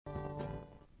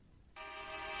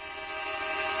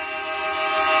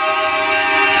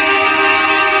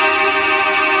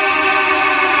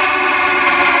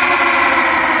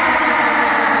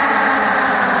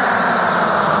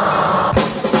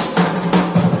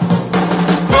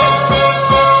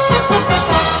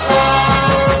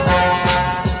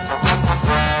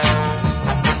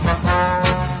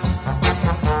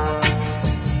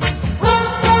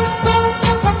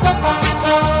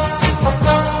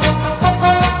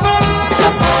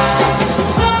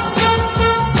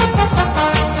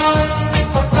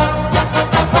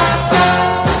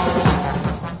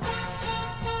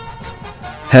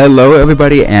Hello,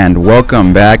 everybody, and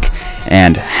welcome back,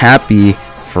 and happy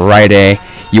Friday.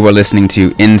 You are listening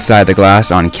to Inside the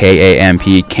Glass on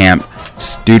KAMP Camp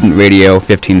Student Radio,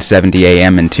 1570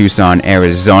 AM in Tucson,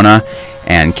 Arizona,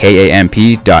 and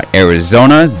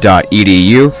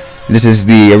kamp.arizona.edu. This is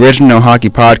the original hockey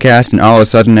podcast in all of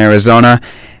Southern Arizona.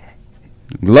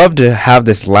 Love to have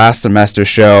this last semester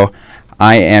show.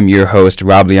 I am your host,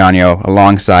 Rob Leonio,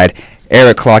 alongside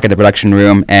Eric Clark at the production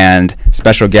room and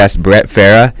special guest Brett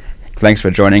Farah. Thanks for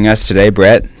joining us today,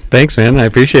 Brett. Thanks, man. I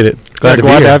appreciate it. Glad to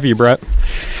have you, Brett.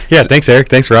 Yeah, thanks, Eric.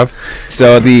 Thanks, Rob.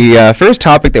 So the first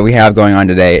topic that we have going on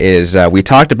today is we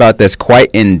talked about this quite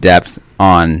in depth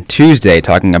on Tuesday,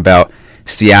 talking about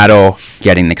Seattle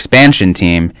getting an expansion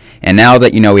team. And now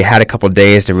that, we had a couple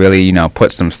days to really,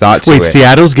 put some thought to it. Wait,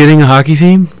 Seattle's getting a hockey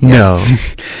team? Yes. No.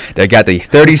 They got the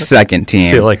 32nd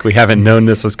team. I feel like we haven't known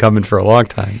this was coming for a long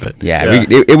time. But yeah.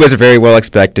 It was very well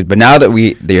expected. But now that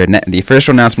the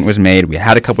official announcement was made, we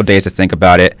had a couple days to think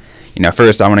about it.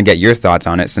 First, I want to get your thoughts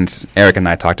on it, since Eric and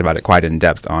I talked about it quite in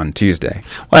depth on Tuesday.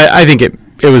 Well, I think it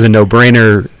was a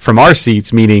no-brainer from our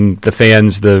seats, meaning the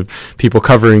fans, the people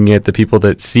covering it, the people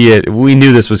that see it. We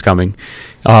knew this was coming.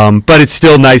 But it's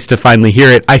still nice to finally hear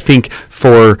it. I think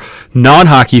for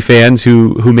non-hockey fans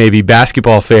who may be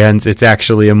basketball fans, it's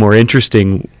actually a more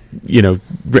interesting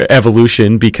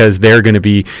evolution, because they're going to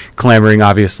be clamoring,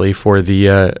 obviously, for the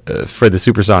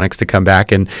Supersonics to come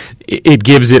back, and it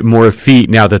gives it more feet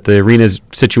now that the arena's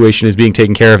situation is being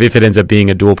taken care of, if it ends up being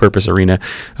a dual-purpose arena,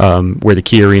 where the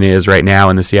Key Arena is right now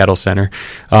in the Seattle Center.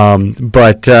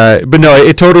 But no,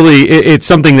 it's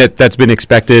something that's been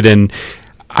expected, and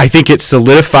I think it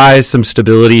solidifies some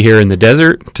stability here in the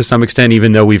desert to some extent,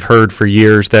 even though we've heard for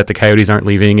years that the Coyotes aren't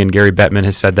leaving, and Gary Bettman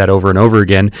has said that over and over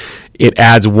again. It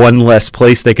adds one less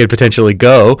place they could potentially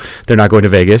go. They're not going to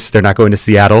Vegas. They're not going to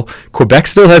Seattle. Quebec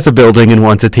still has a building and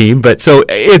wants a team. But so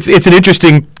it's an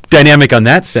interesting dynamic on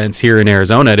that sense here in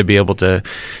Arizona to be able to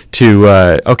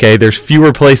okay, there's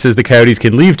fewer places the Coyotes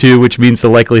can leave to, which means the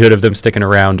likelihood of them sticking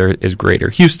around is greater.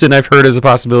 Houston, I've heard, is a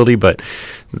possibility, but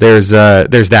there's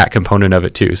that component of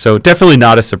it too. So definitely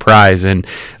not a surprise, and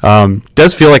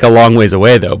does feel like a long ways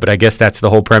away though. But I guess that's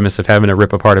the whole premise of having to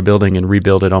rip apart a building and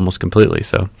rebuild it almost completely.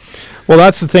 So, well,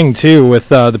 that's the thing too with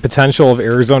the potential of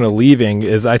Arizona leaving,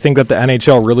 is I think that the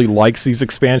NHL really likes these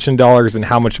expansion dollars and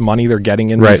how much money they're getting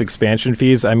in these expansion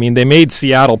fees. I mean, they made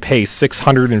Seattle pay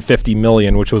 $650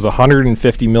 million, which was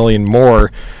 $150 million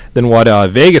more than what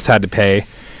Vegas had to pay.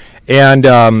 And,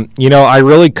 I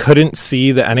really couldn't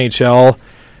see the NHL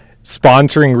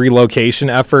sponsoring relocation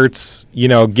efforts,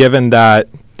 given that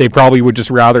they probably would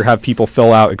just rather have people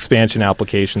fill out expansion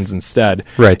applications instead.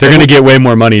 Right. They're going to get way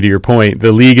more money, to your point.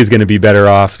 The league is going to be better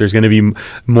off. There's going to be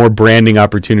more branding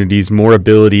opportunities, more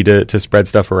ability to spread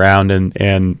stuff around.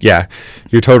 And yeah,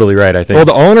 you're totally right, I think. Well,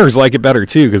 the owners like it better,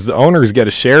 too, because the owners get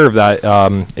a share of that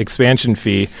expansion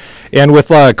fee. And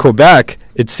with Quebec,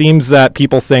 it seems that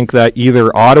people think that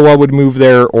either Ottawa would move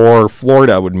there or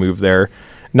Florida would move there,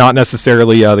 not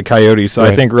necessarily the Coyotes. So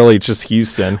I think really it's just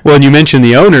Houston. Well, and you mentioned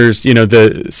the owners.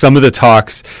 Some of the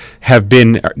talks have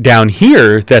been down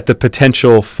here that the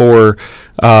potential for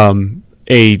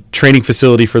a training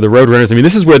facility for the Roadrunners. I mean,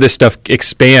 this is where this stuff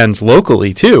expands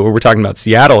locally too. We're talking about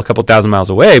Seattle, a couple thousand miles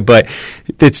away, but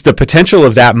it's the potential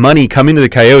of that money coming to the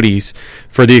Coyotes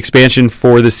for the expansion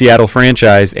for the Seattle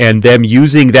franchise, and them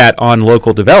using that on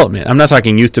local development. I'm not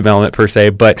talking youth development per se,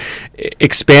 but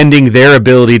expanding their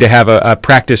ability to have a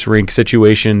practice rink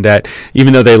situation that,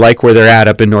 even though they like where they're at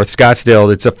up in North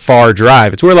Scottsdale, it's a far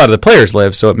drive. It's where a lot of the players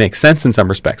live, so it makes sense in some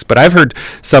respects. But I've heard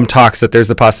some talks that there's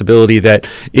the possibility that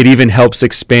it even helps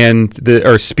expand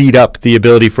or speed up the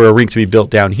ability for a rink to be built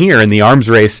down here, and the arms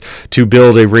race to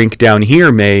build a rink down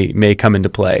here may come into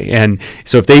play. And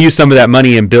so if they use some of that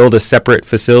money and build a separate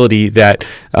facility that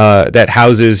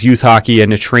houses youth hockey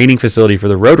and a training facility for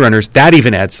the Roadrunners, that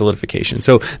even adds solidification.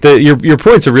 So your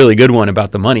point's a really good one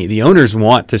about the money. The owners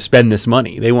want to spend this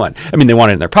money. They want it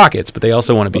in their pockets, but they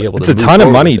also want to be able to. It's a ton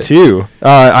of money too.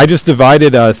 I just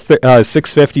divided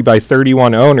 650 by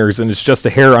 31 owners, and it's just a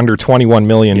hair under $21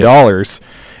 million.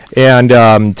 And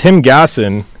Tim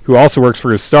Gasson, who also works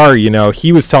for Star,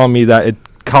 he was telling me that it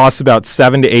costs about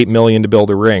 $7 to $8 million to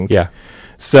build a rink. Yeah.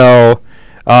 So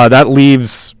that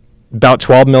leaves about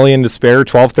 $12 million to spare,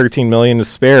 $13 million to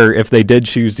spare if they did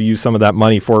choose to use some of that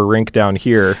money for a rink down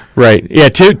here. Right. Yeah,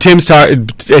 Tim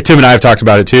and I have talked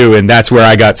about it too, and that's where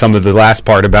I got some of the last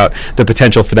part about the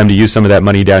potential for them to use some of that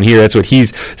money down here. That's what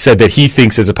he's said that he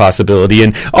thinks is a possibility.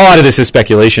 And a lot of this is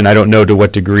speculation. I don't know to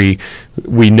what degree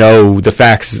we know the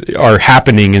facts are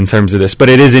happening in terms of this, but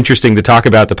it is interesting to talk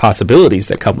about the possibilities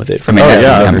that come with it.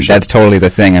 That's totally the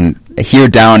thing. And here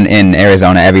down in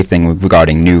Arizona, everything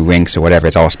regarding new rinks or whatever,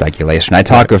 it's all speculation. I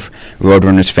talk with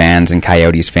Roadrunners fans and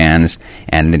Coyotes fans,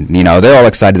 and they're all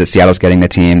excited that Seattle's getting the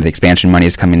team. The expansion money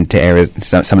is coming to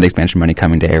Arizona. Some of the expansion money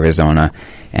coming to Arizona,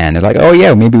 and they're like, "Oh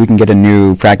yeah, maybe we can get a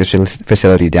new practice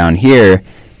facility down here."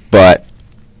 But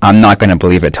I'm not going to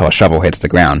believe it till a shovel hits the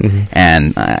ground. Mm-hmm.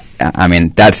 And I mean,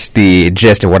 that's the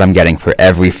gist of what I'm getting for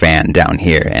every fan down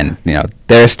here. And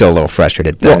they're still a little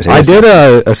frustrated. Well, I did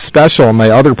a special on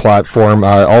my other platform,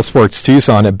 All Sports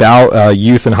Tucson, about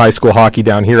youth and high school hockey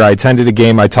down here. I attended a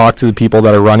game. I talked to the people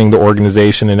that are running the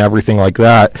organization and everything like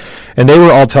that. And they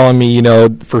were all telling me,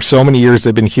 for so many years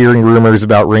they've been hearing rumors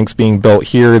about rinks being built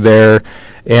here, there.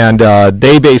 And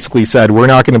they basically said, we're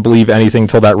not going to believe anything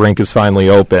until that rink is finally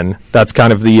open. That's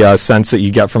kind of the sense that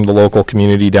you get from the local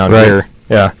community down here.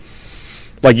 Yeah.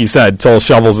 Like you said, till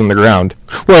shovels in the ground.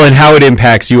 Well, and how it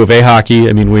impacts U of A hockey.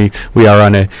 I mean, we are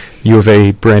on a U of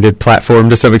A branded platform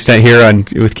to some extent here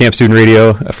with Camp Student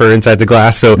Radio for Inside the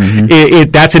Glass. So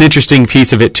that's an interesting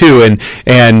piece of it too.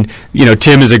 And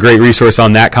Tim is a great resource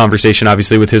on that conversation,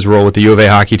 obviously with his role with the U of A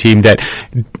hockey team. That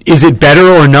is it better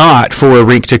or not for a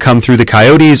rink to come through the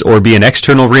Coyotes or be an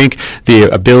external rink? The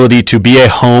ability to be a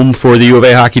home for the U of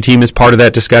A hockey team is part of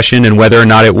that discussion, and whether or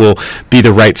not it will be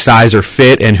the right size or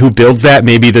fit, and who builds that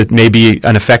may be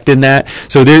an effect in that.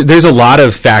 So there's a lot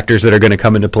of factors that are going to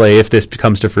come into play if this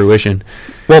comes to fruition.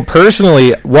 Well,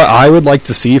 personally, what I would like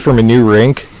to see from a new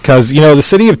rink, because, the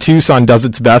city of Tucson does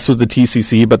its best with the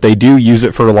TCC, but they do use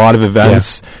it for a lot of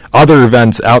events, other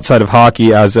events outside of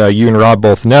hockey, as you and Rob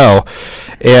both know.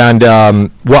 And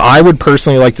what I would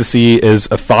personally like to see is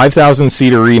a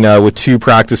 5,000-seat arena with 2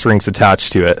 practice rinks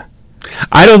attached to it.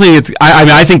 I don't think it's.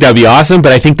 I think that would be awesome,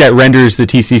 but I think that renders the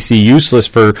TCC useless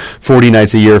for 40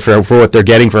 nights a year for what they're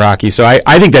getting for hockey. So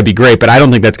I think that'd be great, but I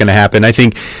don't think that's going to happen. I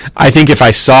think if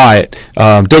I saw it,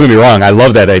 don't get me wrong, I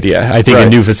love that idea. I think a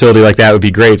new facility like that would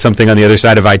be great. Something on the other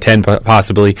side of I-10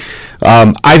 possibly.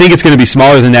 I think it's going to be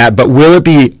smaller than that, but will it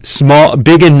be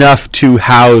big enough to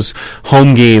house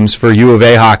home games for U of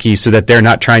A hockey so that they're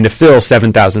not trying to fill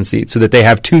 7,000 seats, so that they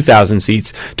have 2,000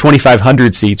 seats,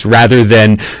 2,500 seats, rather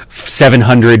than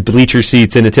 700 bleacher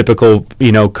seats in a typical,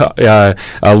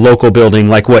 local building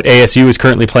like what ASU is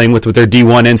currently playing with their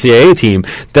D1 NCAA team.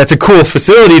 That's a cool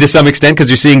facility to some extent because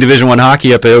you're seeing Division I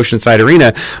hockey up at Oceanside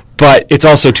Arena, but it's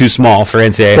also too small for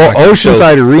NCAA hockey. Well,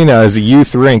 Oceanside Arena is a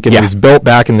youth rink, and it was built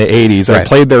back in the 80s. Right. I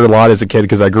played there a lot as a kid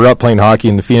because I grew up playing hockey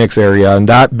in the Phoenix area, and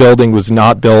that building was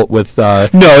not built with... No,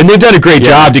 and they've done a great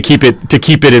job to keep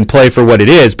it in play for what it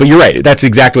is, but you're right. That's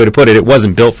exactly the way to put it. It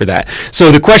wasn't built for that.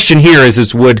 So the question here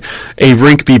is would a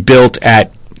rink be built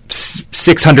at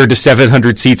 600 to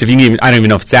 700 seats, I don't even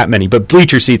know if it's that many, but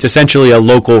bleacher seats, essentially a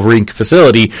local rink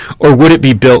facility, or would it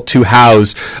be built to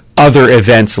house other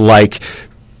events like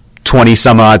 20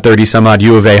 some odd, 30 some odd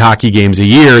U of A hockey games a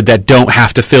year that don't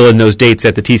have to fill in those dates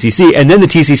at the TCC? And then the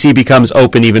TCC becomes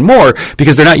open even more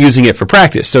because they're not using it for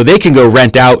practice. So they can go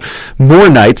rent out more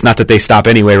nights, not that they stop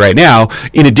anyway right now,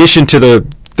 in addition to the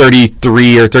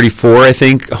 33 or 34, I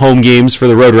think, home games for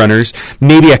the Roadrunners.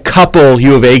 Maybe a couple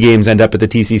U of A games end up at the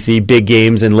TCC, big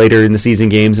games, and later in the season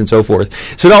games and so forth.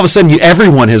 So all of a sudden,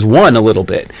 everyone has won a little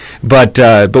bit. But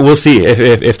we'll see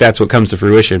if that's what comes to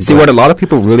fruition. See, what a lot of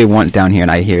people really want down here, and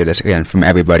I hear this again from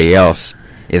everybody else,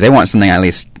 is they want something at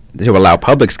least to allow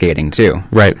public skating too.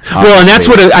 Right. Obviously. Well,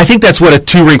 and I think that's what a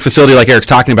 2-rink facility like Eric's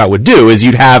talking about would do, is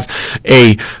you'd have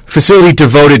a facility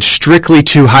devoted strictly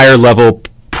to higher level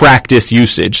practice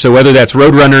usage. So whether that's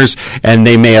Roadrunners and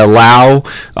they may allow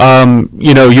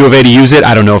U of A to use it,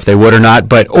 I don't know if they would or not,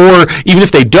 or even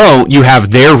if they don't, you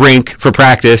have their rink for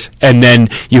practice, and then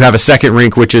you have a second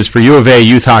rink which is for U of A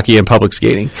youth hockey and public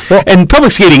skating. Well, and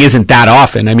public skating isn't that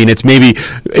often. I mean, it's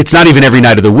not even every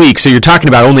night of the week. So you're talking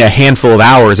about only a handful of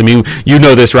hours. I mean, you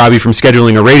know this, Robbie, from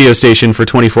scheduling a radio station for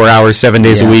 24 hours, 7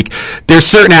 days a week. There's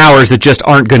certain hours that just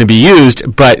aren't going to be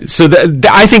used, but so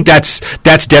I think that's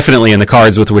definitely in the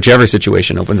cards with whichever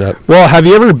situation opens up. Well, have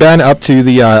you ever been up to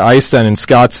the Ice Den in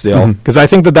Scottsdale? Because I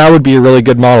think that would be a really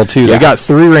good model too. They got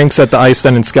 3 rinks at the Ice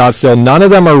Den in Scottsdale. None of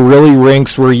them are really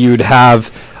rinks where you'd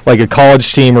have like a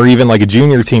college team or even like a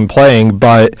junior team playing,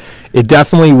 but it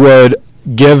definitely would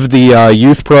give the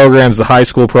youth programs, the high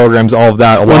school programs, all of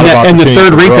that a lot of opportunity. And the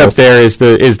third rink up there is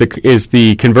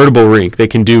the convertible rink. They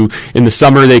can do in the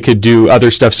summer. They could do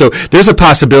other stuff. So there's a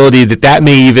possibility that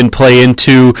may even play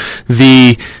into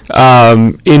the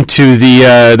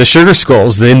Sugar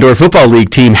Skulls, the indoor football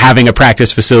league team, having a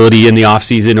practice facility in the off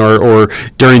season or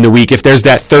during the week. If there's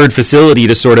that third facility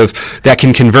to sort of that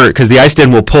can convert, because the Ice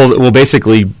Den will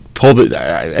basically pulled it.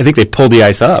 I think they pulled the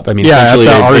ice up. I mean, essentially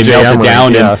they melted rink,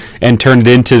 down and turned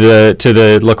it into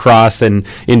the lacrosse and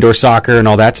indoor soccer and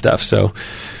all that stuff. So.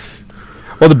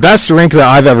 Well, the best rink that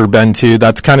I've ever been to,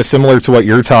 that's kind of similar to what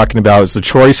you're talking about, is the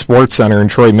Troy Sports Center in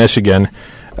Troy, Michigan.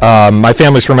 My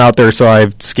family's from out there, so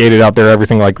I've skated out there,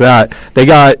 everything like that. They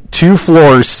got 2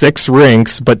 floors, 6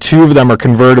 rinks, but 2 of them are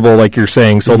convertible, like you're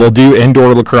saying. So they'll do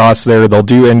indoor lacrosse there, they'll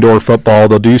do indoor football,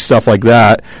 they'll do stuff like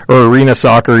that, or arena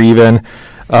soccer even.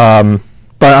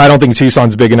 But I don't think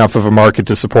Tucson's big enough of a market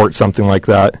to support something like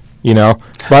that, you know?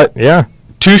 But, yeah.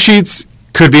 2 sheets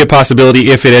could be a possibility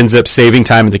if it ends up saving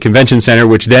time at the convention center,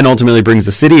 which then ultimately brings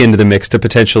the city into the mix to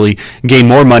potentially gain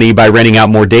more money by renting out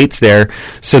more dates there.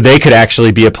 So they could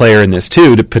actually be a player in this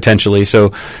too, to potentially.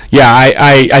 So yeah,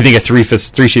 I think a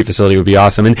 3-sheet facility would be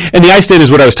awesome. And the ice den is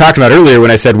what I was talking about earlier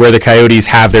when I said where the Coyotes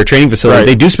have their training facility. Right.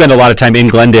 They do spend a lot of time in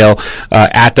Glendale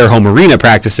at their home arena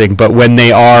practicing, but when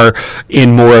they are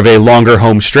in more of a longer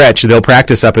home stretch, they'll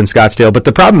practice up in Scottsdale. But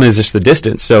the problem is just the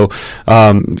distance. So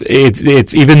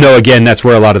it's even though, again, that's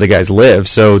where a lot of the guys live.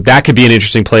 So that could be an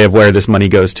interesting play of where this money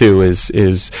goes to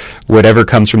is whatever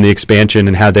comes from the expansion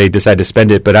and how they decide to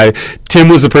spend it. But Tim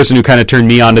was the person who kind of turned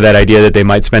me on to that idea that they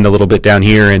might spend a little bit down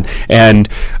here, and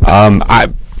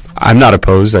I'm not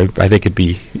opposed. I think it'd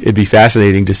be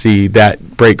fascinating to see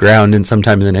that break ground in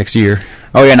sometime in the next year.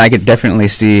 Oh yeah, and I could definitely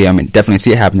see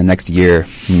it happen the next year,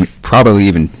 probably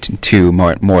even 2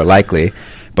 more likely.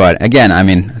 But again,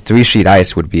 3-sheet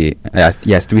ice would be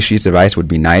 3 sheets of ice would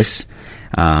be nice.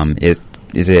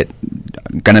 Is it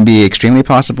going to be extremely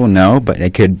possible? No, but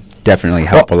it could definitely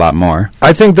help a lot more.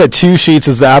 I think that 2 sheets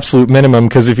is the absolute minimum,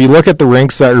 because if you look at the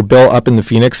rinks that are built up in the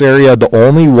Phoenix area, the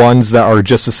only ones that are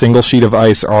just a single sheet of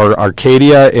ice are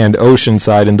Arcadia and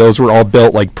Oceanside, and those were all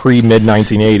built like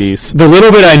pre-mid-1980s. The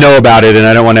little bit I know about it, and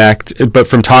I don't want to act, but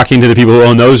from talking to the people who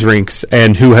own those rinks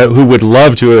and who would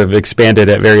love to have expanded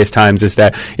at various times, is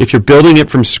that if you're building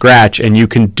it from scratch and you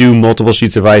can do multiple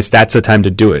sheets of ice, that's the time to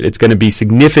do it. It's going to be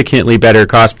significantly better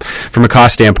from a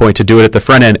cost standpoint to do it at the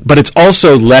front end, but it's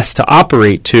also less to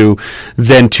operate to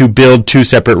than to build 2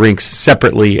 separate rinks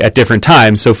separately at different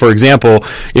times. So, for example,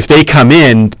 if they come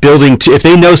in if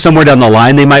they know somewhere down the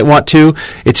line they might want to,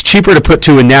 it's cheaper to put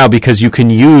 2 in now because you can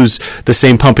use the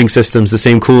same pumping systems, the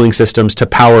same cooling systems to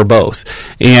power both.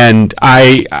 And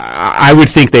I would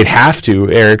think they'd have to,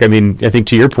 Eric. I think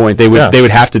to your point, they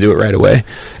would have to do it right away.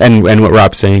 And what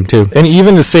Rob's saying too. And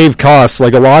even to save costs,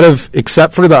 like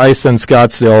except for the Ice Den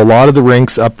Scottsdale, a lot of the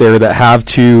rinks up there that have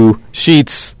 2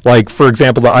 sheets, like for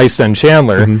example the Ice Den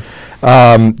Chandler,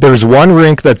 there's one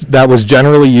rink that was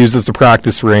generally used as the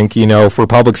practice rink, for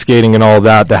public skating and all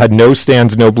that had no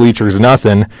stands, no bleachers,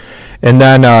 nothing. And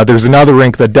then there's another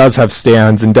rink that does have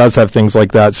stands and does have things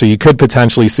like that. So you could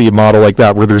potentially see a model like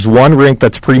that, where there's one rink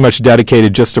that's pretty much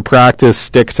dedicated just to practice,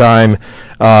 stick time,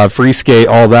 free skate,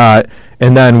 all that,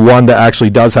 and then one that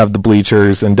actually does have the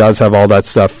bleachers and does have all that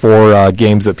stuff for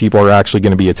games that people are actually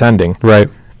going to be attending. Right.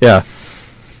 Yeah.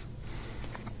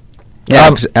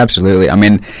 Yeah, absolutely.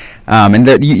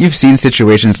 And you've seen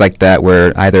situations like that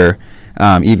where either,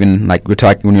 even like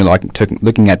when you're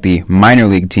looking at the minor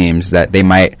league teams, that they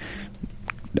might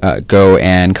go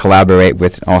and collaborate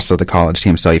with also the college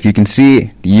team. So if you can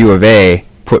see the U of A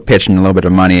pitch in a little bit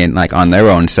of money and like on their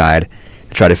own side,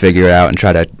 try to figure it out and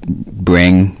try to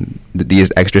bring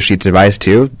these extra sheets of ice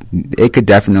too, it could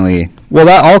definitely... Well,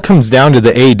 that all comes down to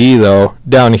the AD, though,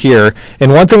 down here.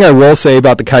 And one thing I will say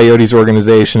about the Coyotes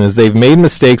organization is they've made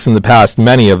mistakes in the past,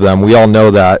 many of them. We all know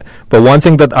that. But one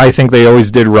thing that I think they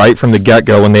always did right from the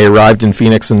get-go when they arrived in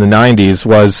Phoenix in the 90s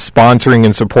was sponsoring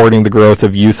and supporting the growth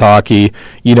of youth hockey.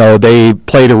 They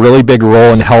played a really big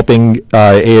role in helping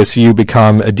ASU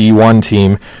become a D1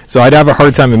 team. So I'd have a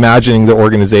hard time imagining the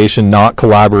organization not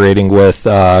collaborating with...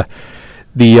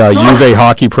 the U of A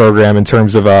hockey program in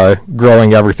terms of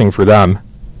growing everything for them.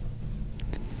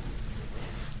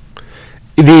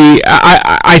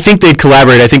 I think they'd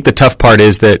collaborate. I think the tough part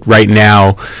is that right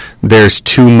now there's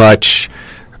too much...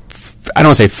 I don't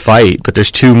want to say fight, but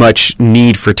there's too much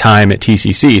need for time at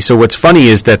TCC. So what's funny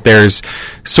is that there's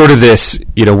sort of this,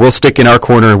 we'll stick in our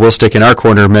corner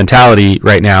mentality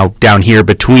right now down here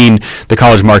between the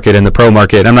college market and the pro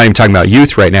market. I'm not even talking about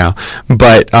youth right now,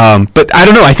 but I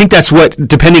don't know. I think that's what,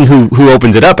 depending who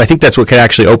opens it up, I think that's what could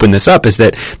actually open this up, is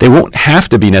that they won't have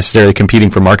to be necessarily competing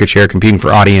for market share, competing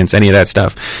for audience, any of that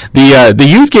stuff. The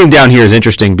youth game down here is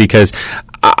interesting because,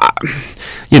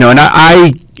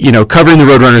 covering the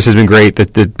Roadrunners has been great.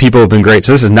 The people have been great.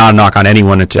 So this is not a knock on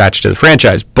anyone attached to the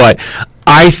franchise. But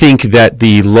I think that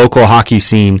the local hockey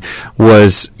scene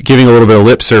was giving a little bit of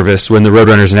lip service when the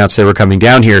Roadrunners announced they were coming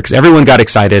down here, because everyone got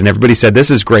excited and everybody said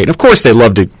this is great. Of course, they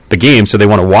loved the game, so they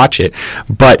want to watch it.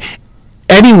 But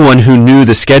anyone who knew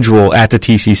the schedule at the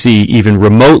TCC, even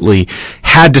remotely,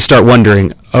 had to start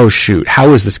wondering, oh shoot,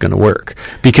 how is this going to work?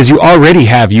 Because you already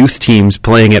have youth teams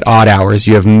playing at odd hours.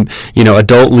 You have,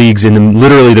 adult leagues in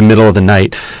literally the middle of the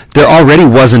night. There already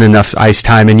wasn't enough ice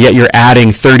time, and yet you're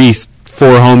adding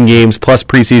 34 home games plus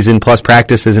preseason plus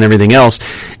practices and everything else.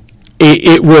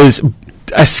 It was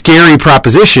a scary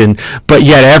proposition, but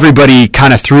yet everybody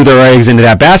kind of threw their eggs into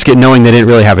that basket knowing they didn't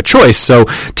really have a choice. So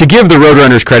to give the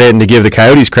Roadrunners credit and to give the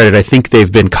Coyotes credit, I think they've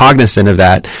been cognizant of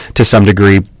that to some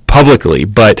degree publicly,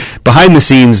 but behind the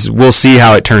scenes, we'll see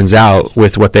how it turns out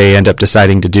with what they end up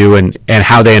deciding to do and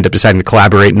how they end up deciding to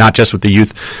collaborate, not just with the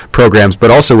youth programs, but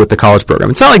also with the college program.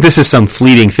 It's not like this is some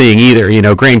fleeting thing either.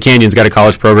 Grand Canyon's got a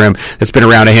college program that's been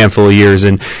around a handful of years,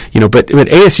 and but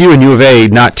ASU and U of A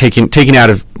not taking out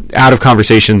of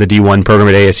conversation the D1 program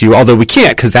at ASU, although we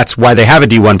can't, because that's why they have a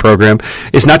D1 program.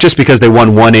 It's not just because they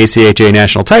won one ACHA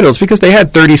national title, it's because they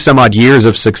had 30 some odd years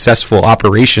of successful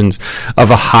operations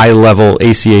of a high level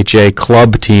ACHA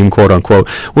club team, quote unquote.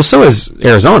 Well, so is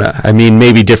Arizona. I mean,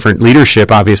 maybe different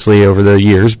leadership obviously over the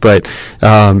years, but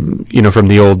from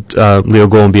the old Leo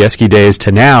Golubieski days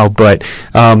to now, but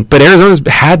Arizona's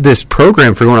had this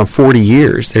program for going on 40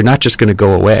 years. They're not just going to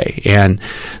go away. And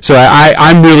so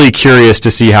I'm really curious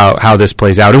to see how this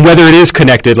plays out, and whether it is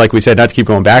connected, like we said, not to keep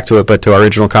going back to it, but to our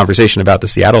original conversation about the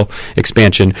Seattle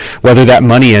expansion, whether that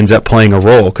money ends up playing a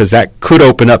role, because that could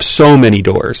open up so many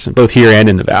doors, both here and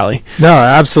in the Valley. No,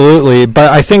 absolutely.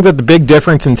 But I think that the big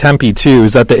difference in Tempe, too,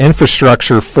 is that the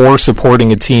infrastructure for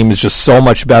supporting a team is just so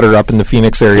much better up in the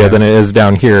Phoenix area than it is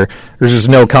down here. There's just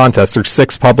no contest. There's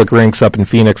 6 public rinks up in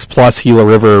Phoenix, plus Gila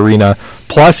River Arena,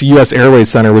 plus U.S. Airways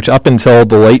Center, which up until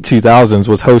the late 2000s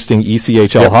was hosting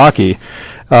ECHL hockey.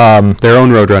 Their own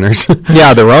Roadrunners.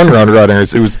 Yeah, their own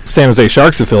Roadrunners. It was San Jose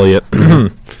Sharks affiliate.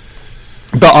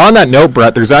 But on that note,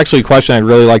 Brett, there's actually a question I'd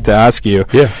really like to ask you.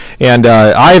 Yeah. And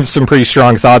I have some pretty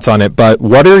strong thoughts on it, but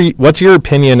what's your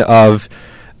opinion of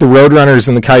the Roadrunners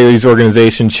and the Coyotes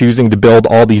organization choosing to build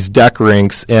all these deck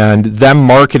rinks and them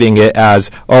marketing it as,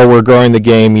 oh, we're growing the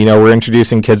game, we're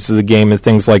introducing kids to the game and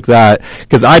things like that?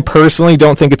 Because I personally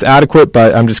don't think it's adequate,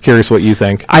 but I'm just curious what you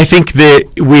think. I think that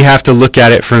we have to look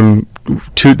at it from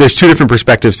there's two different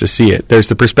perspectives to see it. There's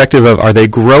the perspective of, are they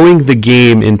growing the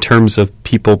game in terms of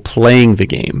people playing the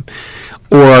game?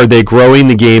 Or are they growing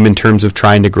the game in terms of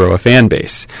trying to grow a fan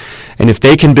base? And if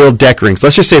they can build deck rinks,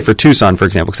 let's just say for Tucson, for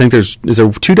example, because I think is there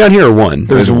 2 down here or 1?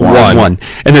 There's one.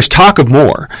 And there's talk of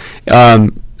more.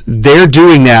 They're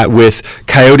doing that with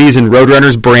Coyotes and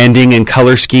Roadrunners branding and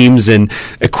color schemes and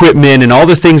equipment and all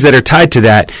the things that are tied to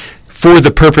that, for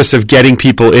the purpose of getting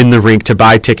people in the rink to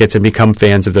buy tickets and become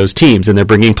fans of those teams. And they're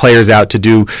bringing players out to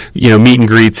do, meet and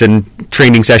greets and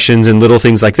training sessions and little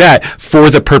things like that for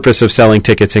the purpose of selling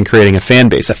tickets and creating a fan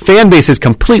base. A fan base is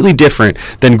completely different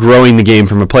than growing the game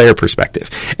from a player perspective.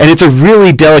 And it's a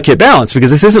really delicate balance, because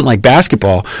this isn't like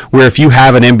basketball, where if you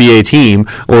have an NBA team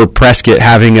or Prescott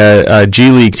having a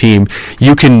G League team,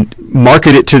 you can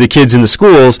market it to the kids in the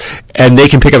schools and they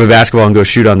can pick up a basketball and go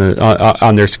shoot on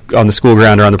the school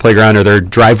ground or on the playground or their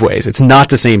driveways. It's not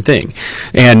the same thing.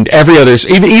 And every other,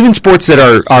 even sports that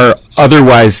are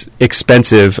otherwise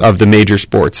expensive of the major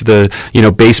sports,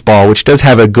 baseball, which does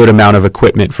have a good amount of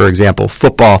equipment, for example,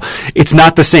 football, it's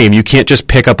not the same. You can't just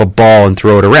pick up a ball and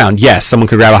throw it around. Yes, someone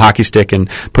could grab a hockey stick and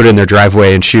put it in their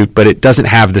driveway and shoot, but it doesn't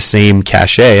have the same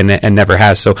cachet and never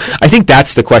has. So I think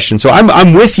that's the question. So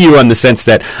I'm with you on the sense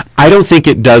that I don't think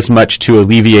it does much to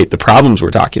alleviate the problems we're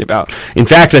talking about. In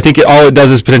fact, I think all it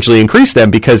does is potentially increase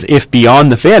them, because if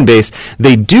beyond the fan base,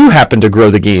 they do happen to grow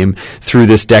the game through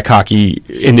this deck hockey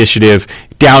initiative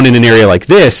down in an area like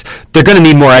this, they're going to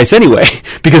need more ice anyway,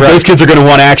 because those kids are going to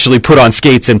want to actually put on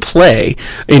skates and play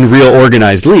in real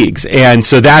organized leagues. And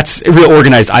so that's real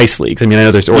organized ice leagues. I mean, I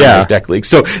know there's organized deck leagues.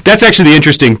 So that's actually the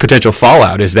interesting potential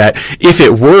fallout, is that if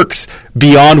it works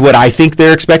beyond what I think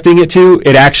they're expecting it to,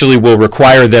 it actually will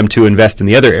require them to invest in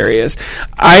the other areas.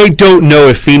 I don't know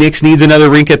if Phoenix needs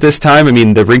another rink at this time. I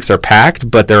mean, the rinks are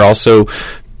packed, but they're also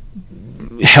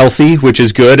healthy, which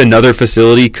is good. Another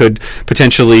facility could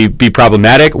potentially be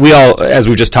problematic. We all, as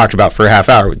we just talked about for a half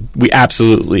hour, we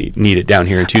absolutely need it down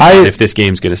here in Tucson if this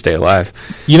game's going to stay alive.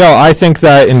 I think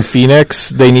that in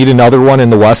Phoenix, they need another one in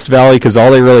the West Valley, because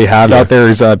all they really have out there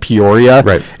is Peoria.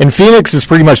 Right. And Phoenix is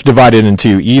pretty much divided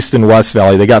into East and West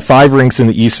Valley. They got 5 rinks in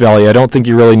the East Valley. I don't think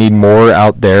you really need more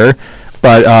out there.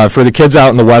 But for the kids out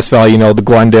in the West Valley, the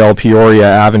Glendale,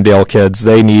 Peoria, Avondale kids,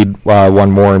 they need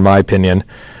one more, in my opinion.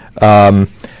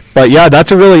 But yeah,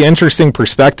 that's a really interesting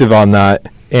perspective on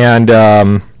that. And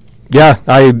yeah,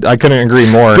 I couldn't agree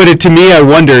more. But to me, I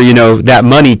wonder, that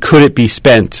money, could it be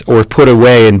spent or put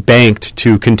away and banked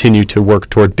to continue to work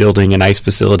toward building an ice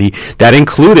facility that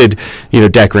included,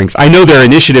 deck rinks? I know their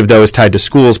initiative, though, is tied to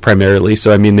schools primarily,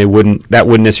 so I mean, that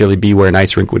wouldn't necessarily be where an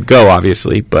ice rink would go,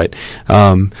 obviously. But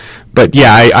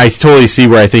yeah, I totally see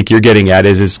where I think you're getting at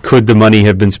is could the money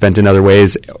have been spent in other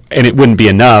ways, and it wouldn't be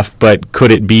enough, but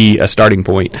could it be a starting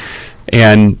point?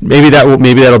 And maybe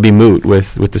that'll be moot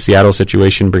with the Seattle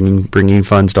situation, bringing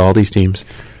funds to all these teams.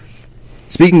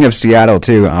 Speaking of Seattle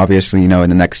too, obviously, in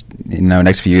the next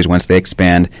few years once they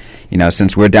expand,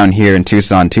 since we're down here in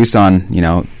Tucson,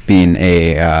 being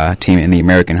a team in the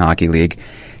American Hockey League,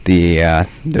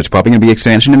 there's probably going to be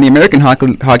expansion in the American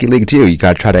Hockey League too. You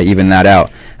got to try to even that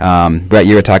out. Brett,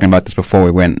 you were talking about this before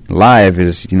we went live.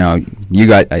 You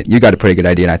got a pretty good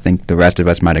idea, and I think the rest of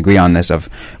us might agree on this, of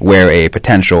where a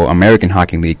potential American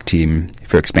Hockey League team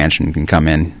for expansion can come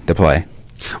in to play.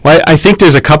 Well, I think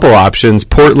there's a couple options.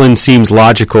 Portland seems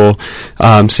logical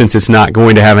since it's not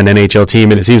going to have an NHL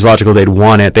team, and it seems logical they'd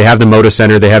want it. They have the Moda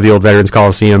Center, they have the old Veterans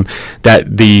Coliseum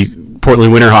that the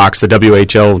Portland Winterhawks, the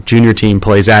WHL junior team,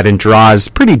 plays at and draws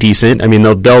pretty decent. I mean,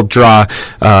 they'll draw,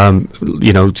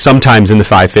 sometimes in the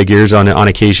five figures on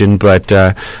occasion, but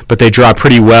they draw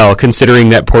pretty well, considering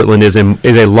that Portland is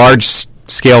a large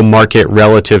scale market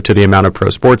relative to the amount of pro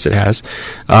sports it has.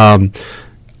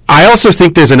 I also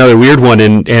think there's another weird one,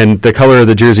 and the color of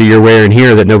the jersey you're wearing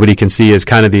here that nobody can see is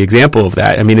kind of the example of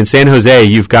that. I mean, in San Jose,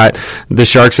 you've got the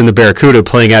Sharks and the Barracuda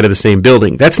playing out of the same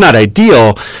building. That's not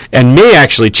ideal, and may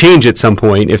actually change at some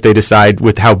point if they decide,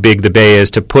 with how big the Bay is,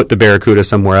 to put the Barracuda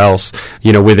somewhere else,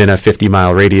 within a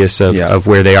 50-mile radius of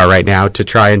where they are right now, to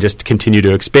try and just continue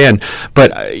to expand.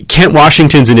 But Kent,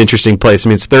 Washington's an interesting place. I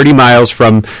mean, it's 30 miles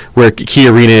from where Key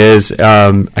Arena is,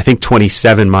 I think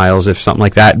 27 miles, if something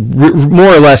like that,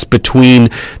 more or less between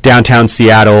downtown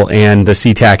Seattle and the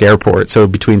SeaTac airport, so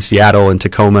between Seattle and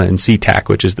Tacoma and SeaTac,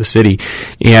 which is the city,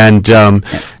 and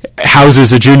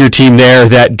houses a junior team there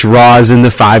that draws in the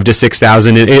 5,000 to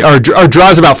 6,000, or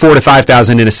draws about 4,000 to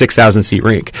 5,000 in a 6,000 seat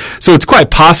rink. So it's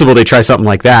quite possible they try something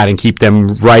like that and keep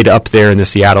them right up there in the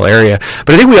Seattle area.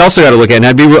 But I think we also got to look at, and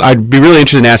I'd be really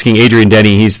interested in asking Adrian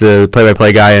Denny, he's the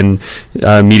play-by-play guy and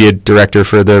media director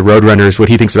for the Roadrunners, what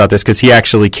he thinks about this, because he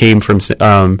actually came from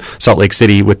Salt Lake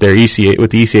City with the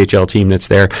ECHL team that's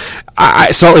there.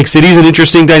 Salt Lake City is an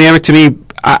interesting dynamic to me.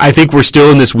 I think we're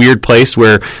still in this weird place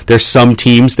where there's some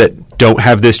teams that don't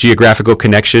have this geographical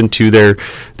connection to their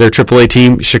AAA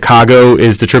team. Chicago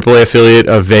is the AAA affiliate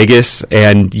of Vegas,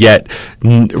 and yet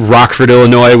Rockford,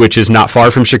 Illinois, which is not far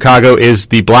from Chicago, is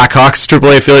the Blackhawks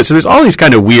AAA affiliate. So there's all these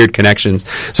kind of weird connections.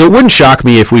 So it wouldn't shock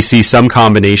me if we see some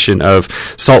combination of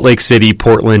Salt Lake City,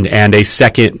 Portland, and a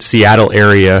second Seattle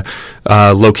area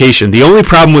location. The only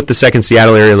problem with the second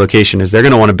Seattle area location is they're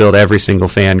going to want to build every single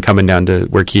fan coming down to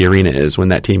where Key Arena is when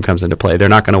that team comes into play. They're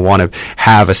not going to want to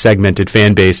have a segmented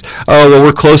fan base. Oh, well,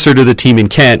 we're closer to the team in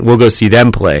Kent, we'll go see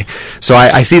them play. So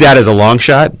I see that as a long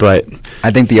shot, but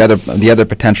I think the other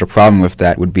potential problem with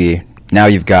that would be, now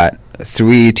you've got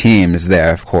three teams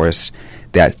there, of course.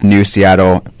 That new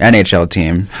Seattle NHL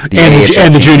team,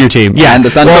 and the junior team, yeah, and the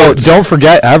Thunder. Well, don't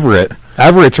forget Everett.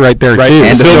 Everett's right there too,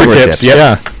 and the Silvertips.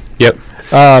 Yep.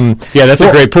 Yeah, that's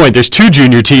a great point. There's two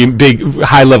big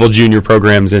high-level junior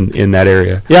programs in that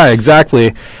area. Yeah,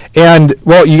 exactly. And,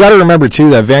 well, you got to remember, too,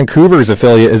 that Vancouver's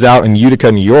affiliate is out in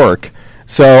Utica, New York.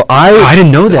 So I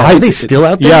didn't know that. Are they still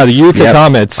out there? Yeah, the Utica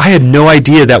Comets. I had no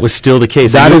idea that was still the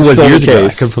case. That is still the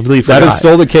case. I completely forgot. That is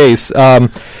still the case.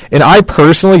 And I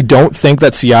personally don't think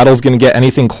that Seattle's going to get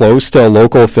anything close to a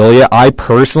local affiliate. I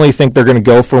personally think they're going to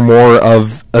go for more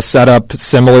of a setup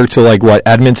similar to like what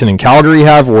Edmonton and Calgary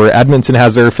have, where Edmonton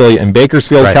has their affiliate in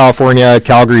Bakersfield, California.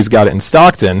 Calgary's got it in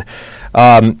Stockton.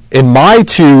 In my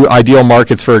two ideal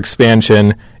markets for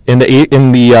expansion in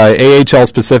the AHL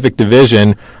specific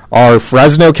division are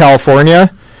Fresno,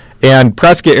 California, and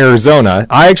Prescott, Arizona.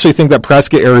 I actually think that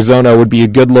Prescott, Arizona would be a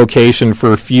good location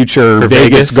for future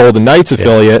Vegas Golden Knights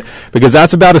affiliate, because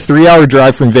that's about a 3-hour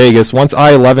drive from Vegas. Once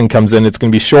I-11 comes in, it's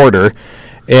going to be shorter,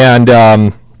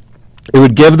 and it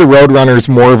would give the Roadrunners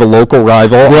more of a local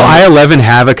rival. Will I-11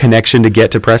 have a connection to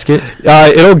get to Prescott?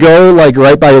 It'll go like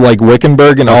right by like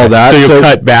Wickenburg and all that. So you'll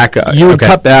cut back. You would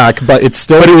cut back, but it's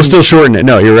still. But it will still shorten it.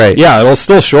 No, you're right. Yeah, it'll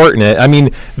still shorten it. I mean,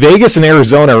 Vegas and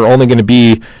Arizona are only going to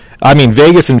be.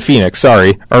 Vegas and Phoenix,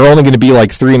 are only going to be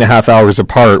like 3.5 hours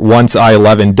apart once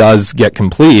I-11 does get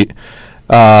complete.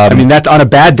 I mean, that's on a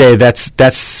bad day.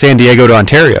 That's San Diego to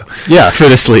Ontario. Yeah, for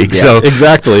this league. Yeah, so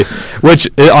exactly. Which,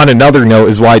 on another note,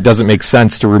 is why it doesn't make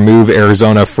sense to remove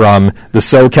Arizona from the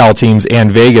SoCal teams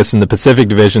and Vegas in the Pacific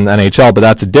Division, the NHL. But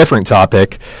that's a different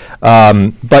topic.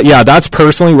 But yeah, that's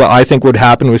personally what I think would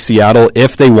happen with Seattle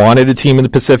if they wanted a team in the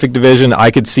Pacific Division.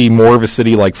 I could see more of a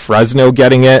city like Fresno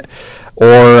getting it,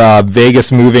 or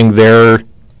Vegas moving there.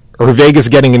 Or Vegas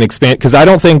getting an expand, because I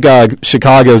don't think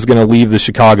Chicago is going to leave the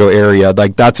Chicago area.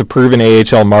 Like, that's a proven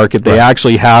AHL market. They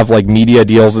actually have like media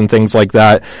deals and things like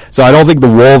that. So I don't think the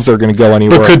Wolves are going to go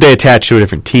anywhere. But could they attach to a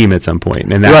different team at some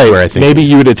point? And that's where I think maybe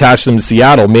you would attach them to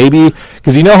Seattle. Maybe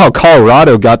because you know how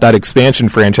Colorado got that expansion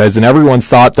franchise, and everyone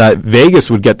thought that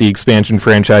Vegas would get the expansion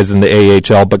franchise in the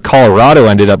AHL, but Colorado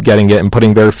ended up getting it and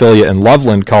putting their affiliate in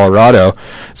Loveland, Colorado.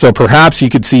 So perhaps you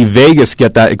could see Vegas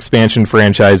get that expansion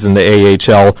franchise in the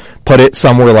AHL. Put it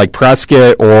somewhere like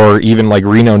Prescott or even like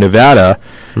Reno, Nevada.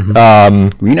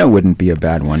 Reno wouldn't be a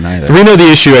bad one either. Reno, the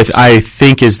issue I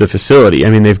think is the facility. I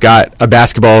mean, they've got a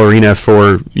basketball arena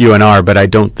for UNR, but I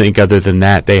don't think other than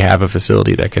that they have a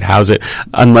facility that could house it,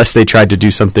 unless they tried to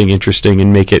do something interesting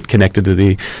and make it connected to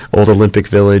the old Olympic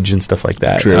Village and stuff like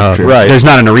that. True. Right. There's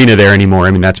not an arena there anymore.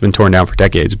 I mean, that's been torn down for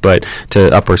decades, but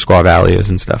to Upper Squaw Valley is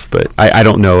and stuff. But I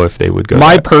don't know if they would go.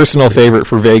 My personal favorite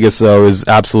for Vegas, though, is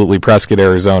absolutely Prescott,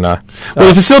 Arizona. Well,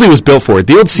 the facility was built for it.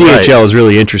 The old CHL is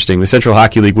really interesting. The Central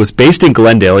Hockey League was based in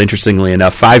Glendale, interestingly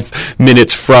enough, 5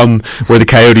 minutes from where the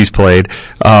Coyotes played.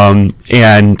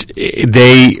 And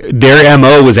their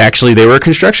MO was actually they were a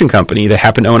construction company that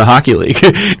happened to own a hockey league.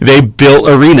 They built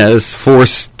arenas for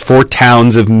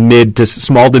towns of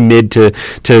small to mid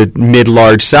to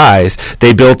mid-large size.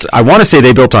 They built, I want to say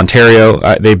they built Ontario,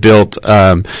 they built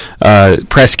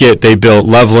Prescott, they built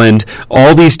Loveland.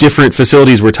 All these different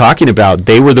facilities we're talking about,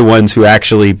 they were the ones who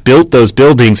actually built those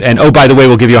buildings. And, oh, by the way,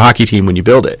 we'll give you a hockey team when you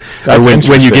build it. Or when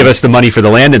you give us the money for the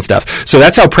land and stuff. So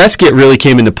that's how Prescott really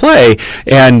came into play.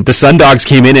 And the Sundogs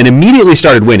came in and immediately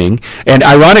started winning. And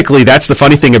ironically, that's the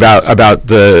funny thing about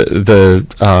the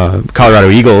Colorado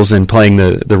Eagles and playing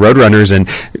the Roadrunners and,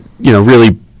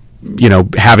 really,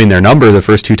 having their number the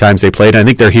first 2 times they played, and I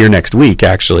think they're here next week,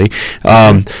 actually,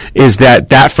 is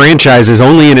that franchise is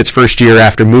only in its first year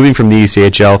after moving from the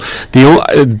ECHL.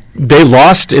 They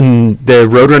lost in the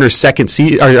Roadrunners' second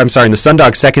season. In the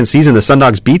Sundogs' second season. The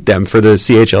Sundogs beat them for the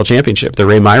CHL championship, the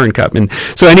Ray Myron Cup. And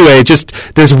so anyway,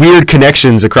 there's weird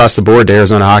connections across the board to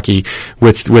Arizona hockey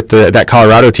with that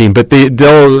Colorado team. But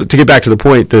to get back to the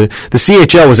point, the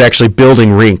CHL was actually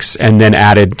building rinks and then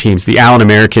added teams. The Allen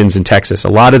Americans in Texas. A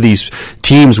lot of these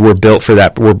teams were built for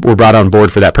that, were brought on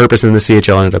board for that purpose, and the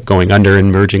CHL ended up going under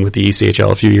and merging with the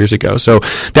ECHL a few years ago. So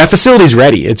that facility's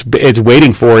ready. It's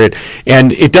waiting for it,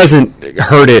 and it doesn't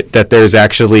hurt it that there's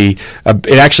actually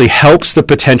it actually helps the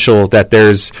potential that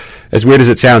there's, as weird as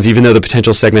it sounds, even though the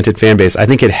potential segmented fan base, I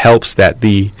think it helps that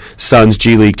the Suns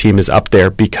G League team is up there,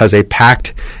 because a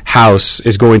packed house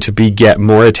is going to get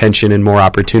more attention and more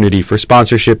opportunity for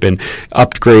sponsorship and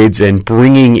upgrades and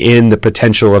bringing in the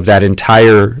potential of that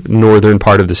entire northern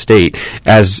part of the state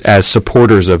as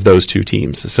supporters of those two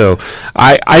teams. So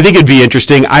I think it'd be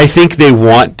interesting. I think they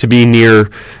want to be near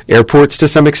airports to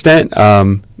some extent.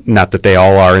 Not that they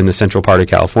all are in the central part of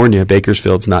California.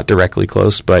 Bakersfield's not directly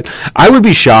close, but I would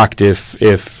be shocked if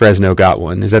Fresno got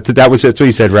one. That's what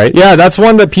you said, right? Yeah, that's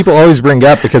one that people always bring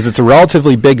up because it's a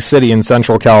relatively big city in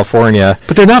central California.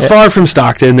 But they're not far from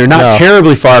Stockton. They're not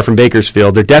terribly far from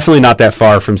Bakersfield. They're definitely not that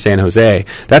far from San Jose.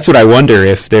 That's what I wonder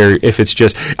if it's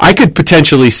just. I could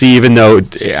potentially see, even though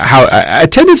how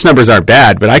attendance numbers aren't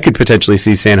bad, but I could potentially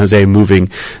see San Jose moving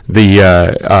the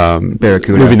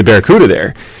Barracuda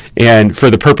there. And for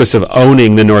the purpose of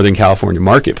owning the Northern California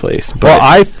marketplace. But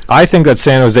I think that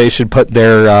San Jose should put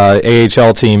their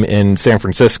AHL team in San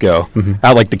Francisco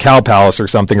at like the Cow Palace or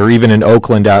something, or even in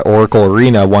Oakland at Oracle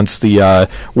Arena once the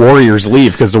Warriors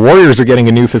leave, because the Warriors are getting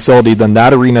a new facility. Then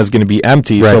that arena is going to be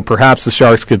empty, so perhaps the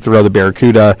Sharks could throw the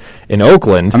Barracuda in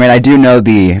Oakland. I mean, I do know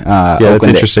the that's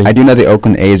interesting. I do know the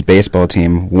Oakland A's baseball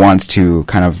team wants to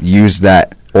kind of use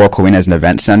that Oracle Arena as an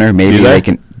event center. Maybe they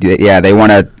can. Yeah, they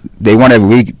want to. We're going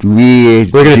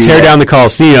to tear down the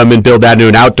Coliseum and build that into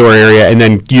an outdoor area, and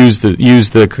then use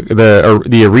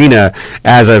the arena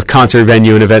as a concert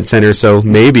venue and event center. So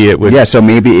maybe it would. Yeah, so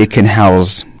maybe it can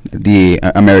house the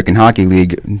American Hockey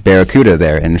League Barracuda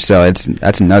there, and so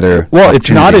that's another. Well, it's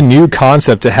not a new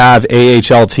concept to have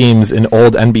AHL teams in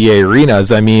old NBA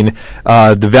arenas. I mean,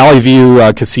 the Valley View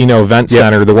Casino Event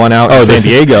Center, the one out in San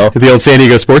Diego, the old San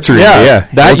Diego Sports Arena.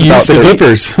 That used the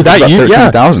Clippers. That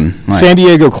 13,000. San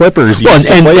Diego Clippers used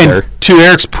to play there. to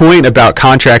Eric's point about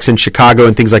contracts in Chicago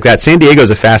and things like that, San Diego is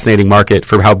a fascinating market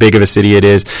for how big of a city it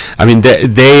is. I mean,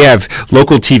 they have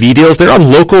local TV deals. They're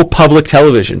on local public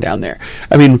television down there.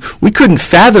 I mean, we couldn't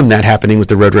fathom that happening with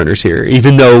the Roadrunners here,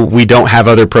 even though we don't have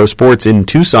other pro sports in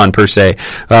Tucson per se.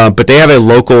 But they have a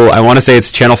local, I want to say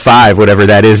it's Channel 5, whatever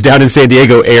that is, down in San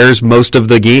Diego, airs most of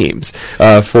the games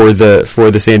for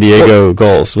the San Diego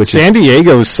Gulls. San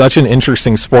Diego is such an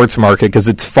interesting sports market because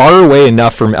it's far away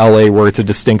enough from LA where it's a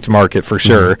distinct market for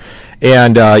sure.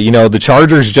 And, the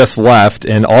Chargers just left,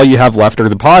 and all you have left are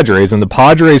the Padres. And the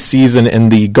Padres season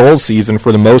and the Gulls season,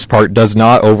 for the most part, does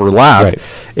not overlap. Right.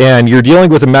 And you're dealing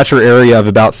with a metro area of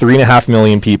about 3.5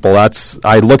 million people.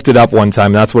 I looked it up one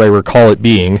time. That's what I recall it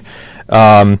being.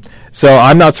 So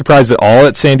I'm not surprised at all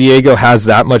that San Diego has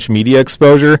that much media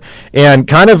exposure. And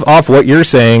kind of off what you're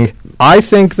saying, I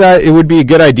think that it would be a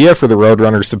good idea for the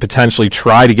Roadrunners to potentially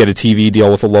try to get a TV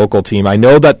deal with a local team. I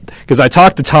know that because I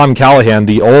talked to Tom Callahan,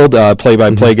 the old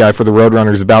play-by-play guy for the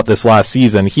Roadrunners, about this last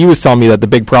season. He was telling me that the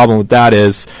big problem with that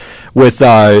is with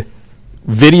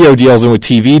video deals and with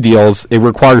TV deals, it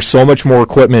requires so much more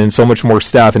equipment and so much more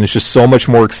staff, and it's just so much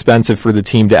more expensive for the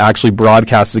team to actually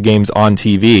broadcast the games on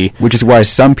TV. Which is why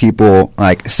some people,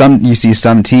 you see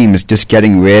some teams just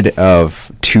getting rid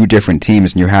of two different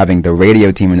teams, and you're having the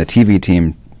radio team and the TV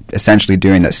team essentially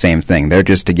doing that same thing. They're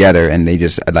just together, and they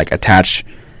just attach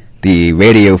the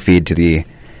radio feed to the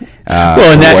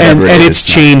and it's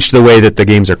changed the way that the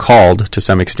games are called to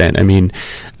some extent. I mean,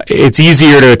 it's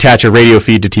easier to attach a radio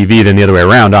feed to TV than the other way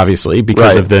around, obviously,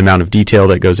 because of the amount of detail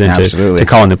that goes into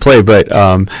calling the play. But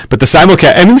the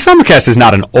simulcast, the simulcast is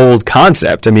not an old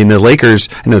concept. I mean, the Lakers,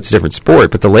 I know it's a different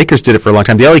sport, but the Lakers did it for a long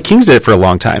time. The LA Kings did it for a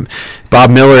long time.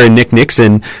 Bob Miller and Nick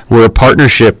Nixon were a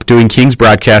partnership doing Kings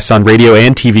broadcasts on radio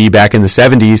and TV back in the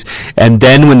 70s. And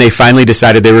then when they finally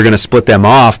decided they were going to split them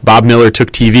off, Bob Miller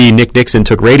took TV, Nick Nixon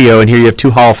took radio, and here you have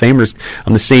two Hall of Famers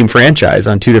on the same franchise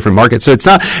on two different markets. So it's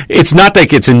not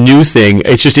like it's a new thing.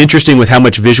 It's just interesting with how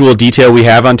much visual detail we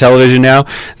have on television now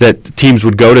that teams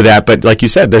would go to that. But like you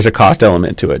said, there's a cost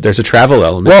element to it. There's a travel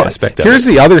element aspect of it. Here's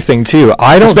the other thing too.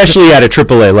 Especially at a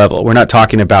AAA level. We're not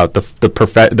talking about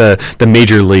the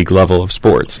major league level of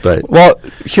sports. But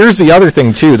here's the other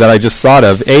thing too that I just thought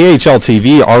of. AHL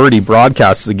TV already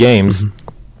broadcasts the games. Mm-hmm.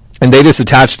 And they just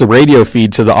attach the radio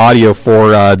feed to the audio for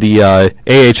the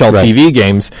AHL TV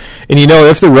games. And,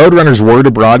 if the Roadrunners were to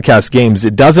broadcast games,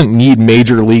 it doesn't need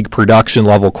major league production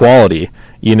level quality.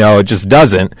 It just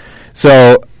doesn't.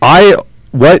 So I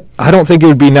don't think it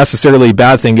would be necessarily a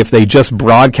bad thing if they just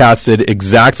broadcasted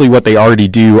exactly what they already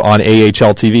do on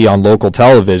AHL TV on local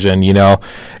television,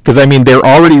 because they're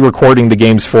already recording the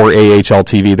games for AHL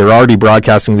TV. They're already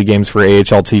broadcasting the games for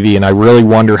AHL TV, and I really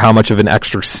wonder how much of an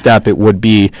extra step it would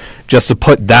be just to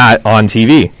put that on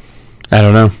TV. I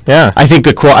don't know. Yeah, I think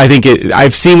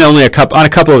I've seen only on a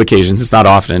couple of occasions. It's not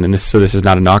often, and this is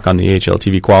not a knock on the AHL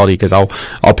TV quality because I'll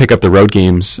pick up the road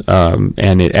games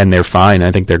and they're fine. I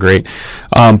think they're great.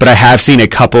 But I have seen a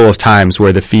couple of times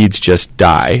where the feeds just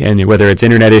die, and whether it's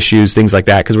internet issues, things like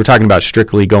that, because we're talking about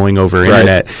strictly going over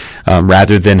internet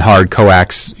rather than hard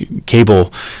coax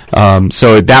cable.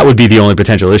 So that would be the only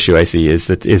potential issue I see is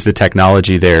the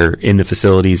technology there in the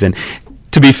facilities. And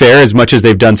to be fair, as much as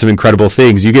they've done some incredible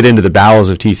things, you get into the bowels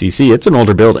of TCC, it's an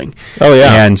older building. Oh,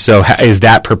 yeah. And so is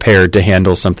that prepared to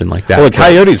handle something like that? Well, the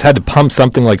Coyotes had to pump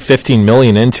something like $15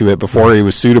 million into it before he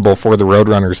was suitable for the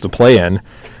Roadrunners to play in.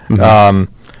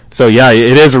 Mm-hmm. So, yeah,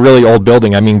 it is a really old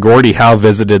building. Gordie Howe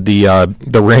visited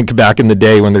the rink back in the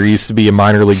day when there used to be a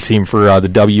minor league team for the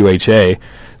WHA.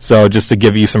 So just to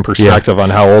give you some perspective on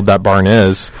how old that barn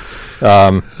is.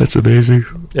 That's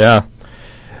amazing. Yeah.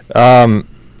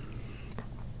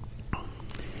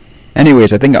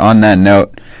 Anyways, I think on that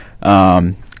note,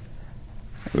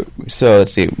 so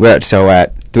let's see, we're at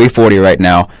 3:40 right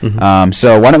now. Mm-hmm.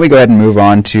 So why don't we go ahead and move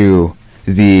on to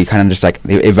the kind of just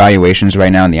the evaluations right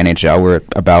now in the NHL. We're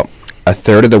about a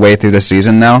third of the way through the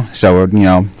season now, so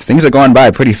things are going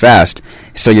by pretty fast.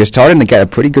 So you're starting to get a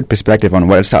pretty good perspective on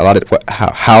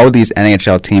how these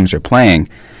NHL teams are playing.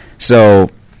 So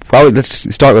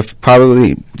let's start with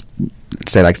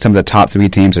say some of the top three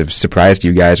teams have surprised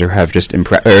you guys or have just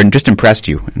impressed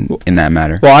you in that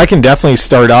matter. Well, I can definitely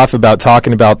start off about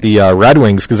talking about the Red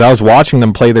Wings because I was watching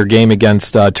them play their game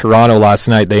against Toronto last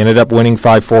night. They ended up winning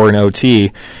 5-4 in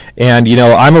OT. And,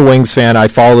 I'm a Wings fan. I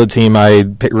follow the team. I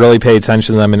really pay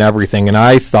attention to them and everything. And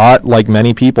I thought, like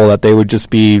many people, that they would just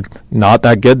be not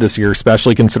that good this year,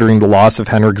 especially considering the loss of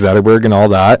Henrik Zetterberg and all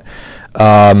that.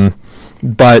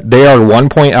 But they are 1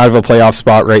 point out of a playoff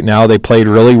spot right now. They played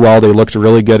really well. They looked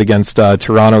really good against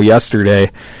Toronto yesterday.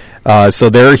 So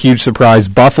they're a huge surprise.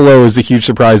 Buffalo is a huge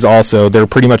surprise also. They're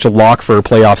pretty much a lock for a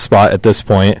playoff spot at this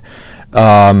point.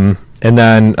 And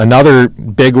then another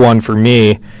big one for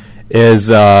me is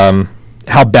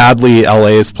how badly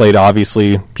LA has played.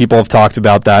 Obviously, people have talked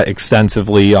about that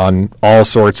extensively on all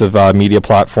sorts of media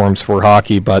platforms for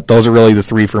hockey, but those are really the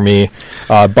three for me.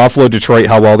 Buffalo, Detroit,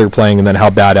 how well they're playing, and then how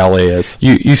bad LA is.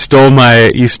 You stole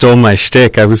my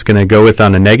shtick. I was going to go with,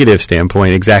 on a negative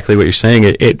standpoint, exactly what you're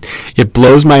saying. It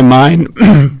blows my mind.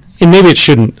 And maybe it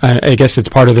shouldn't. I guess it's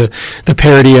part of the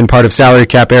parity and part of salary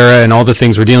cap era and all the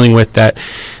things we're dealing with, that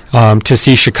to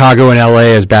see Chicago and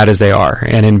LA as bad as they are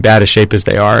and in bad a shape as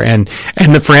they are, and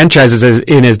the franchises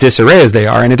in as disarray as they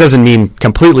are. And it doesn't mean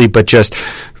completely, but just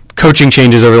coaching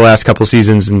changes over the last couple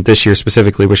seasons, and this year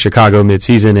specifically with Chicago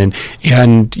midseason,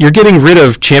 and you're getting rid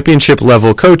of championship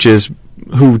level coaches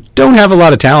who don't have a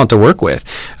lot of talent to work with.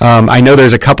 I know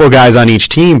there's a couple guys on each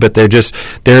team, but there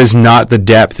is not the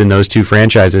depth in those two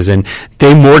franchises, and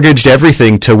they mortgaged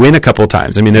everything to win a couple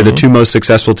times. I mean, they're the two most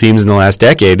successful teams in the last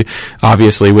decade,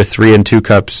 obviously, with 3 and 2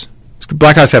 cups.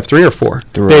 Blackhawks have 3 or 4?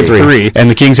 They have 3. And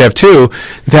the Kings have 2.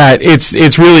 That it's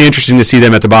really interesting to see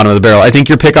them at the bottom of the barrel. I think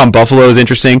your pick on Buffalo is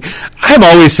interesting. I'm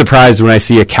always surprised when I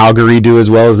see a Calgary do as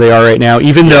well as they are right now,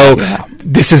 even though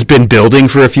this has been building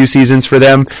for a few seasons for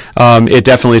them. It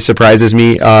definitely surprises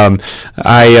me. I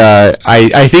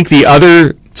think the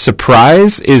other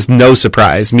surprise is no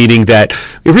surprise, meaning that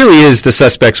it really is the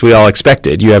suspects we all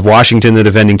expected. You have Washington, the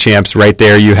defending champs, right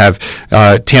there. You have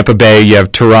Tampa Bay. You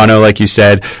have Toronto, like you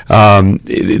said,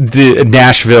 the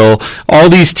Nashville. All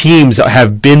these teams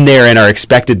have been there and are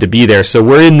expected to be there. So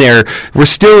we're in there. We're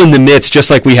still in the midst, just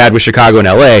like we had with Chicago and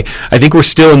LA. I think we're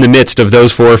still in the midst of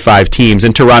those 4 or 5 teams.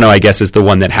 And Toronto, I guess, is the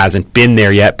one that hasn't been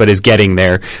there yet, but is getting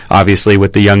there, obviously,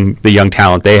 with the young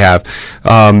talent they have.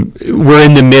 We're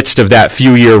in the midst of that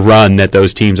few-year run that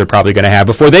those teams are probably going to have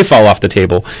before they fall off the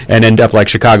table and end up like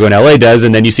Chicago and LA does,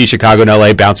 and then you see Chicago and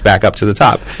LA bounce back up to the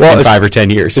top in 5 or 10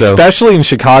 years. Especially in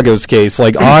Chicago's case,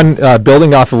 like on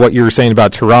building off of what you were saying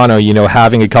about Toronto,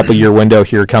 having a couple-year window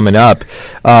here coming up,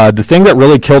 the thing that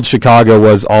really killed Chicago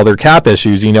was all their cap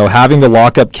issues. Having to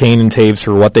lock up Kane and Taves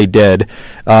for what they did.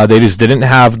 They just didn't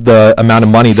have the amount of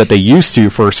money that they used to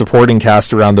for supporting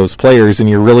cast around those players, and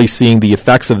you're really seeing the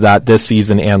effects of that this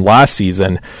season and last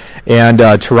season. And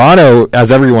Toronto,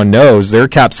 as everyone knows, their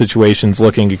cap situation's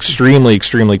looking extremely,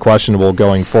 extremely questionable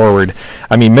going forward.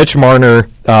 I mean, Mitch Marner,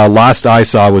 last I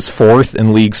saw, was 4th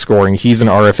in league scoring. He's an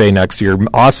RFA next year.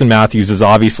 Austin Matthews is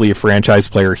obviously a franchise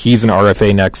player. He's an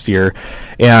RFA next year.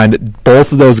 And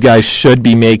both of those guys should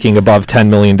be making above $10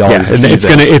 million a season.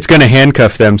 It's gonna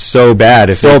handcuff them so bad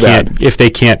if they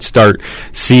can't start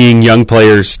seeing young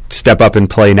players step up and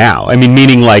play now. I mean,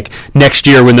 meaning like next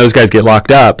year when those guys get locked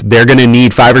up, they're going to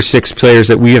need 5 or 6 players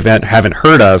that we haven't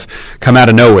heard of come out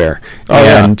of nowhere.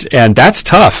 And that's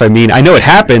tough. I mean, I know it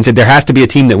happens, and there has to be a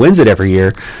team that wins it every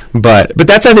year. But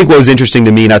that's, I think, what was interesting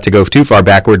to me, not to go too far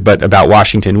backward, but about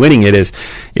Washington winning it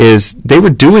is they were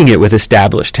doing it with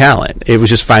established talent. It was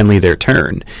just finally their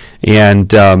turn.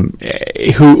 And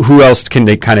who else can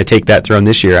they kind of take that throne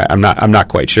this year? I'm not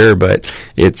quite sure, but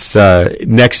it's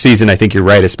next season. I think you're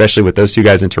right, especially with those 2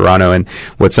 guys in Toronto, and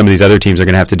what some of these other teams are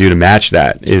going to have to do to match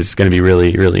that is going to be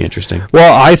really, really interesting.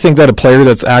 Well, I think that a player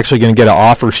that's actually going to get an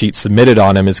offer sheet submitted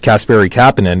on him is Kasperi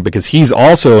Kapanen, because he's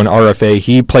also an RFA.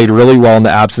 He played really well in the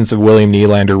absence of William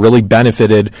Nylander, really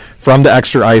benefited from the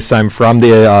extra ice time, from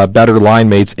the better line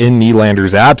mates in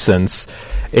Nylander's absence.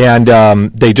 And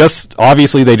they just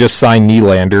signed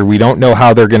Nylander. We don't know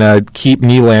how they're going to keep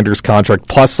Nylander's contract,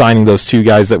 plus signing those 2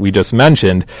 guys that we just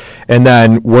mentioned. And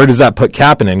then where does that put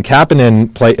Kapanen?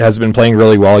 Kapanen has been playing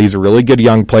really well. He's a really good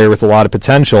young player with a lot of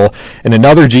potential. And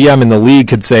another GM in the league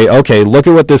could say, okay, look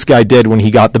at what this guy did when he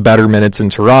got the better minutes in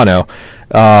Toronto.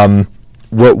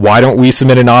 Why don't we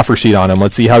submit an offer sheet on him?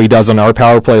 Let's see how he does on our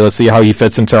power play. Let's see how he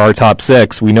fits into our top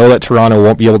 6. We know that Toronto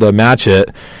won't be able to match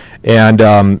it. And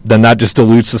then that just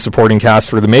dilutes the supporting cast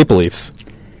for the Maple Leafs.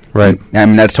 Right. I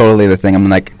mean, that's totally the thing. I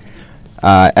mean, like,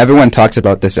 everyone talks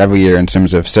about this every year in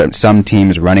terms of some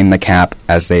teams running the cap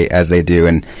as they do.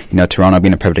 And, Toronto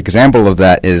being a perfect example of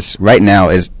that is right now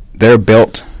is they're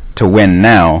built to win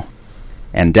now,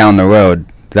 and down the road,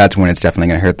 that's when it's definitely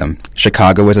going to hurt them.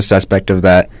 Chicago was a suspect of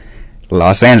that.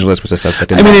 Los Angeles was a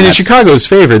suspect of that. I mean, in Chicago's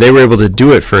favor, they were able to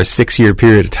do it for a 6-year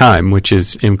period of time, which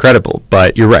is incredible.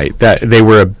 But you're right, that they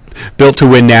were built to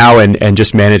win now and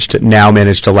just managed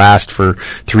to last for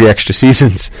 3 extra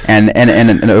seasons. And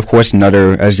of course,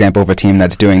 another example of a team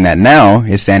that's doing that now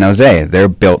is San Jose. They're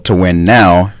built to win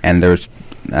now, and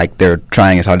they're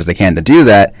trying as hard as they can to do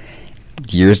that.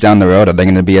 Years down the road, are they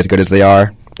going to be as good as they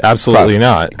are? Absolutely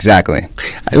not. Exactly.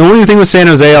 The only thing with San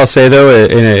Jose, I'll say, though,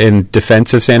 in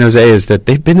defense of San Jose, is that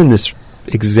they've been in this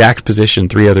exact position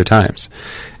 3 other times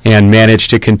and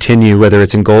managed to continue, whether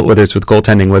it's in goal, whether it's with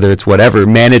goaltending, whether it's whatever,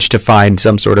 managed to find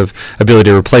some sort of ability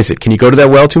to replace it. Can you go to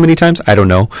that well too many times? I don't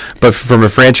know. But from a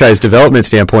franchise development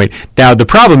standpoint, now the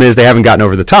problem is they haven't gotten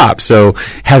over the top. So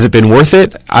has it been worth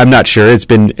it? I'm not sure. It's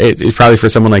probably for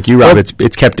someone like you, Rob,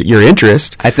 it's kept your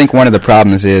interest. I think one of the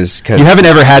problems is because you haven't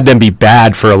ever had them be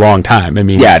bad for a long time. I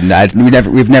mean, yeah,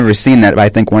 we've never seen that. But I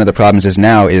think one of the problems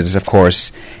is of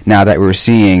course, now that we're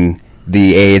seeing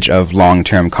the age of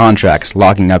long-term contracts,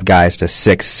 locking up guys to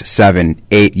 6, 7,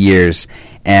 8 years,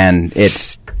 and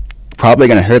it's probably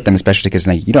going to hurt them, especially because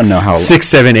you don't know how 6,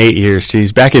 7, 8 years.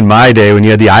 Geez, back in my day when you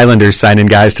had the Islanders signing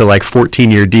guys to like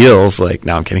 14-year deals,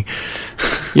 no, I'm kidding.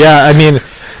 Yeah, I mean,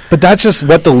 but that's just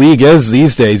what the league is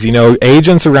these days.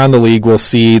 Agents around the league will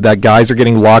see that guys are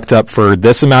getting locked up for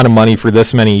this amount of money for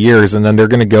this many years, and then they're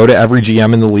going to go to every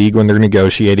GM in the league when they're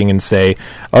negotiating and say,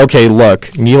 okay, look,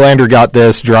 Nylander got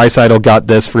this, Draisaitl got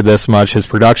this for this much, his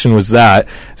production was that,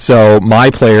 so my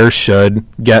players should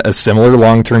get a similar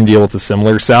long-term deal with a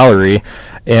similar salary.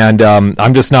 And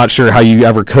I'm just not sure how you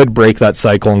ever could break that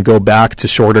cycle and go back to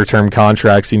shorter-term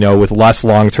contracts, with less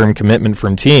long-term commitment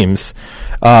from teams.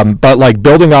 But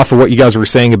building off of what you guys were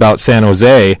saying about San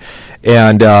Jose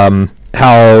and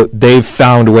how they've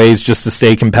found ways just to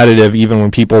stay competitive even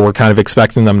when people were kind of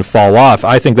expecting them to fall off,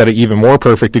 I think that an even more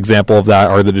perfect example of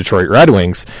that are the Detroit Red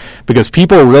Wings, because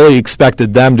people really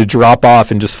expected them to drop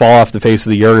off and just fall off the face of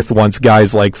the earth once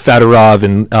guys like Fedorov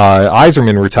and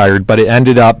Yzerman retired, but they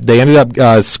ended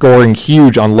up scoring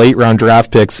huge on late-round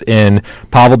draft picks in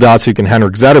Pavel Datsyuk and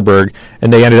Henrik Zetterberg,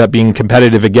 and they ended up being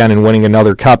competitive again and winning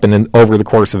another cup over the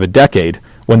course of a decade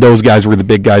when those guys were the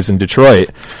big guys in Detroit.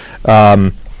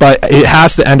 But it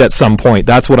has to end at some point.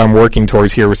 That's what I'm working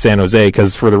towards here with San Jose,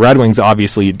 because for the Red Wings,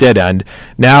 obviously, it did end.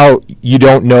 Now, you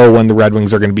don't know when the Red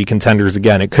Wings are going to be contenders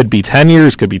again. It could be 10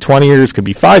 years, could be 20 years, could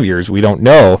be 5 years. We don't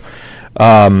know.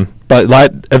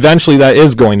 But eventually that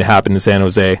is going to happen in San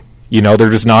Jose. They're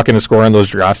just not going to score on those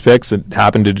draft picks. It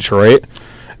happened to Detroit.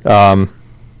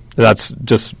 That's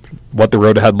just what the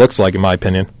road ahead looks like, in my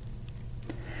opinion.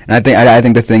 And I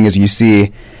think the thing is, you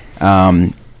see,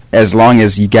 as long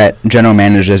as you get general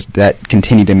managers that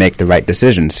continue to make the right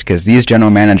decisions, because these general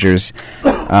managers,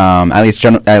 at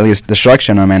least the Sharks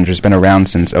general manager, has been around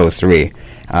since 2003.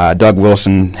 Doug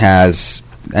Wilson has,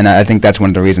 and I think that's one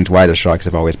of the reasons why the Sharks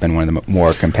have always been one of the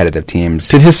more competitive teams.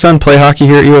 Did his son play hockey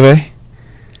here at U of A?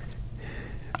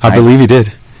 I believe he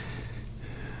did.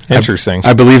 Interesting.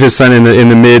 I believe his son in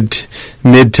the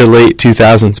mid to late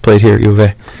 2000s played here at U of A.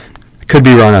 I could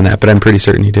be wrong on that, but I'm pretty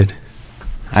certain he did.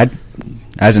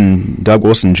 As in Doug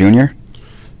Wilson Jr.?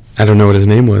 I don't know what his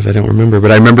name was. I don't remember.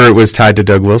 But I remember it was tied to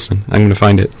Doug Wilson. I'm going to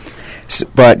find it.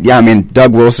 But, yeah, I mean,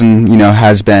 Doug Wilson,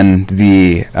 has been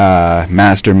the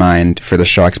mastermind for the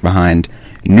Sharks behind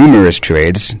numerous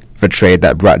trades. For trade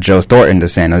that brought Joe Thornton to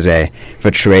San Jose. For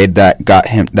trade that got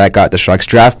the Sharks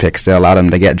draft picks that allowed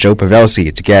him to get Joe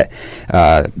Pavelski, to get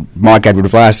Mark-Edward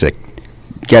Vlasic.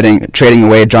 Trading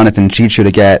away Jonathan Cheechoo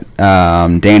to get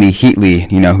Danny Heatley,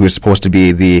 who was supposed to be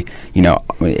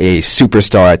a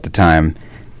superstar at the time.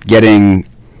 Getting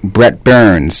Brett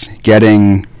Burns,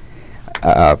 getting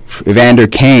Evander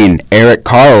Kane, Erik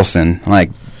Karlsson,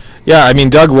 Yeah, I mean,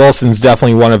 Doug Wilson's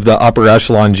definitely one of the upper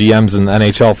echelon GMs in the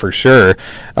NHL for sure,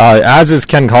 as is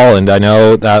Ken Holland. I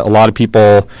know that a lot of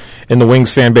people in the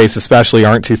Wings fan base especially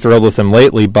aren't too thrilled with him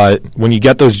lately, but when you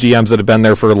get those GMs that have been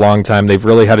there for a long time, they've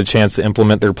really had a chance to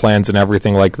implement their plans and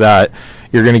everything like that,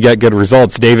 you're going to get good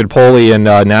results. David Poley in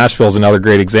Nashville is another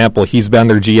great example. He's been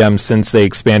their GM since they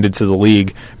expanded to the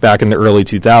league back in the early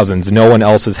 2000s. No one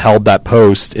else has held that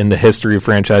post in the history of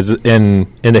franchise in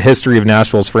the history of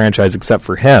Nashville's franchise except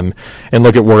for him. And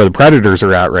look at where the Predators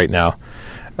are at right now.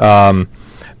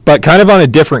 But kind of on a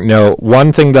different note,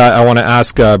 one thing that I want to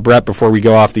ask Brett before we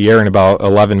go off the air in about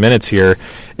 11 minutes here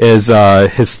is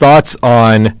his thoughts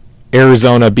on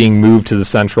Arizona being moved to the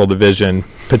Central Division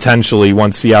potentially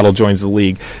once Seattle joins the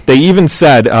league. They even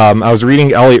said, I was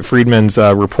reading Elliot Friedman's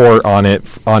report on it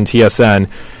on TSN,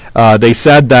 they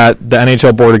said that the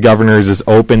NHL Board of Governors is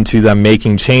open to them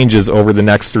making changes over the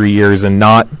next 3 years and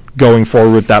not going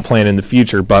forward with that plan in the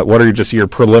future. But what are just your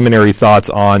preliminary thoughts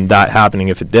on that happening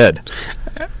if it did?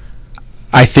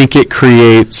 I think it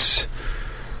creates...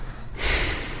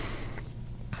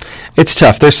 It's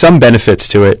tough. There's some benefits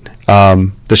to it.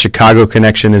 The Chicago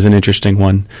connection is an interesting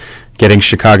one. Getting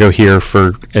Chicago here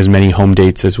for as many home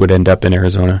dates as would end up in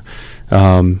Arizona.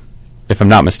 if I'm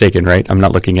not mistaken, right? I'm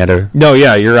not looking at a... No,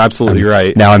 yeah, you're absolutely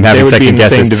right. Now I'm having second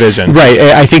guesses. Same division. Right.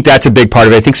 I think that's a big part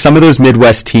of it. I think some of those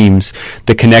Midwest teams,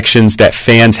 the connections that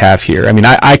fans have here. I mean,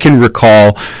 I can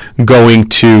recall going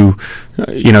to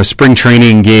spring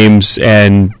training games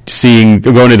and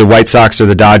going to the White Sox or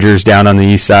the Dodgers down on the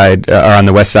east side or on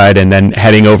the west side, and then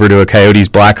heading over to a Coyotes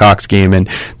Blackhawks game, and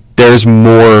there's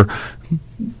more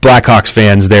Blackhawks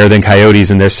fans there than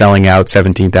Coyotes, and they're selling out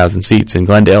 17,000 seats in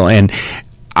Glendale. And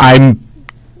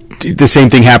the same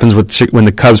thing happens when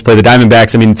the Cubs play the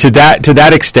Diamondbacks. I mean, to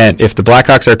that extent, if the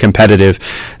Blackhawks are competitive,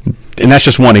 and that's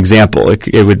just one example,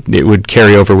 it would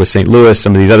carry over with St. Louis,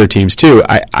 some of these other teams too.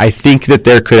 I think that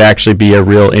there could actually be a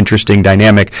real interesting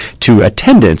dynamic to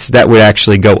attendance that would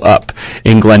actually go up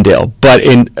in Glendale. But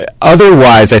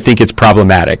otherwise, I think it's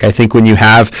problematic. I think when you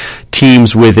have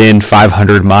teams within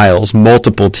 500 miles,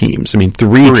 multiple teams, I mean,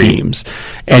 three teams,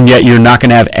 and yet you're not going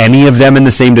to have any of them in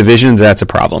the same division, that's a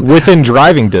problem. Within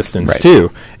driving distance, right,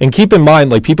 too. And keep in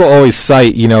mind, like, people always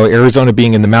cite, Arizona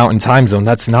being in the Mountain Time Zone.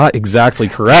 That's not exactly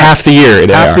correct. Half the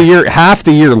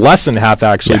year, less than half,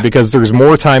 actually, because there's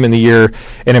more time in the year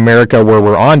in America where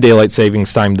we're on daylight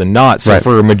savings time than not. So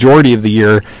for a majority of the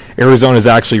year, Arizona is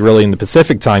actually really in the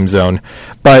Pacific Time Zone.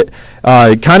 But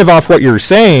kind of off what you're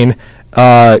saying,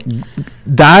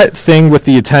 that thing with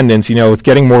the attendance, with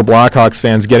getting more Blackhawks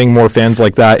fans, getting more fans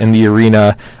like that in the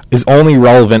arena is only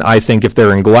relevant, I think, if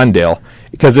they're in Glendale.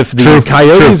 Because if the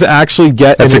Coyotes actually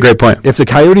get... That's a great point. If the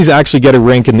Coyotes actually get a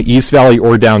rink in the East Valley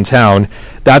or downtown,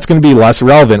 that's going to be less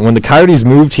relevant. When the Coyotes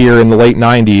moved here in the late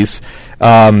 90s,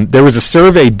 there was a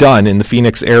survey done in the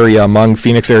Phoenix area among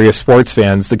Phoenix area sports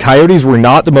fans. The Coyotes were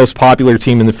not the most popular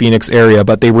team in the Phoenix area,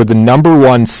 but they were the number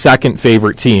one second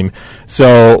favorite team.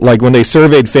 So, like, when they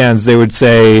surveyed fans, they would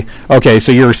say, okay,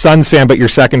 so you're a Suns fan, but your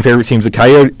second favorite team's the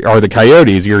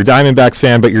Coyotes. You're a Diamondbacks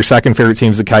fan, but your second favorite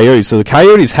team's the Coyotes. So the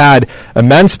Coyotes had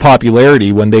immense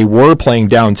popularity when they were playing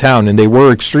downtown, and they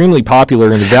were extremely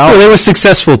popular in the Valley. Well, they were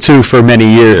successful, too, for many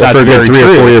years, for a 3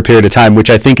 or 4 year period of time, which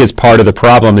I think is part of the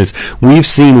problem is we've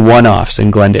seen one-offs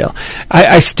in Glendale.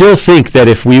 I still think that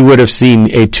if we would have seen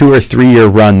a 2 or 3 year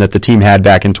run that the team had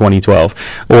back in 2012,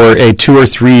 or a 2 or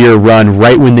 3 year run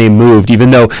right when they moved,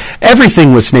 even though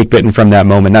everything was snake-bitten from that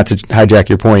moment, not to hijack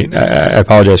your point, I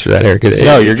apologize for that, Eric.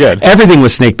 No, you're good. Everything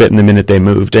was snake-bitten the minute they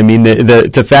moved. I mean,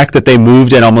 the fact that they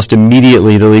moved and almost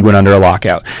immediately the league went under a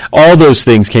lockout. All those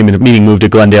things came into meaning moved to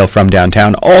Glendale from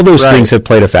downtown. All those things have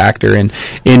played a factor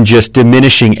in just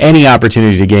diminishing any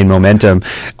opportunity to gain momentum.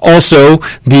 Also,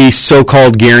 the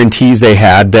so-called guarantees they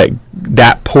had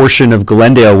that portion of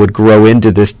Glendale would grow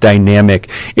into this dynamic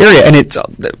area, and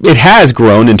it has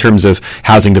grown in terms of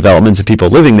housing developments and people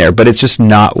living there, but it's just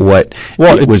not what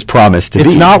it was promised to be.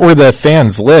 It's not where the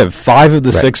fans live. 5 of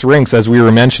the 6 rinks, as we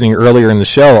were mentioning earlier in the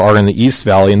show, are in the East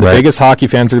Valley, and the biggest hockey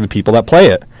fans are the people that play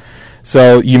it.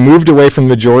 So you moved away from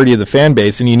the majority of the fan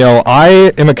base, and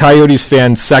I am a Coyotes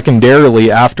fan secondarily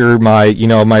after my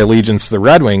my allegiance to the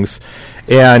Red Wings.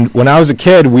 And when I was a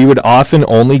kid, we would often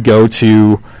only go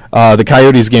to the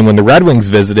Coyotes game when the Red Wings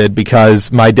visited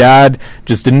because my dad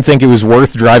just didn't think it was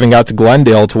worth driving out to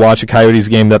Glendale to watch a Coyotes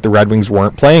game that the Red Wings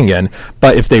weren't playing in.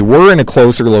 But if they were in a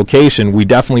closer location, we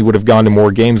definitely would have gone to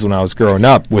more games when I was growing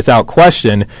up, without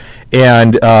question.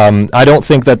 And I don't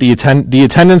think that the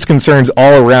attendance concerns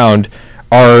all around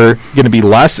are going to be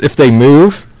less if they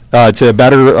move to a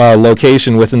better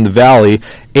location within the Valley,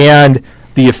 and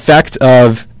the effect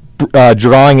of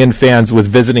drawing in fans with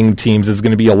visiting teams is going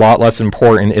to be a lot less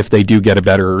important if they do get a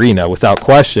better arena, without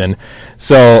question.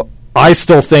 So I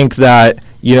still think that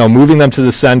moving them to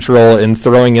the Central and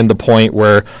throwing in the point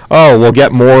where, we'll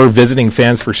get more visiting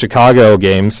fans for Chicago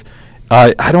games,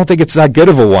 I don't think it's that good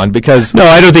of a one because... No,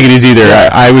 I don't think it is either. Yeah.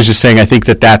 I was just saying I think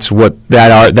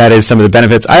that is some of the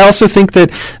benefits. I also think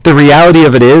that the reality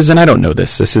of it is, and I don't know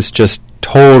this is just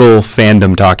total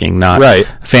fandom talking, not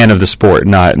fan of the sport,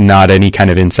 not any kind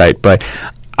of insight, but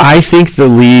I think the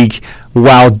league,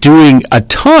 while doing a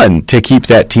ton to keep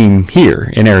that team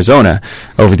here in Arizona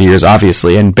over the years,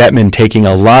 obviously, and Bettman taking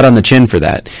a lot on the chin for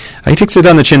that. He takes it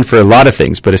on the chin for a lot of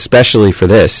things, but especially for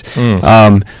this.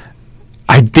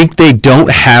 I think they don't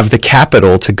have the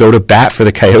capital to go to bat for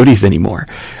the Coyotes anymore.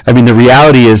 I mean, the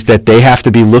reality is that they have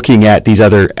to be looking at these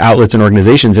other outlets and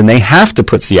organizations, and they have to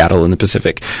put Seattle in the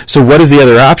Pacific. So what is the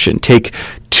other option? Take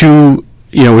 2...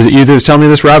 was it you that was telling me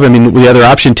this, Rob? I mean, the other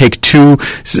option, take 2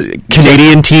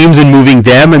 Canadian teams and moving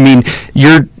them. I mean,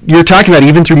 you're talking about,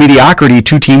 even through mediocrity,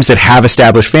 two teams that have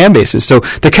established fan bases. So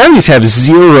the Coyotes have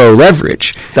zero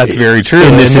leverage. That's very true.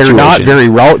 In this and they're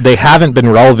situation. not they haven't been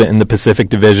relevant in the Pacific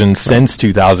Division since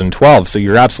 2012. So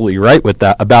you're absolutely right with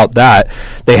that about that.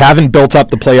 They haven't built up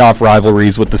the playoff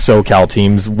rivalries with the SoCal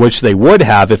teams, which they would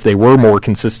have if they were more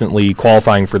consistently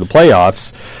qualifying for the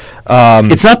playoffs.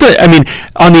 It's not that. I mean,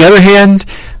 on the other hand,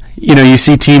 you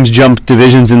see teams jump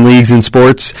divisions and leagues in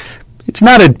sports. It's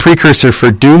not a precursor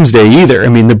for doomsday either. I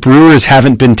mean, the Brewers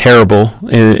haven't been terrible.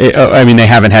 I mean, they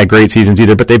haven't had great seasons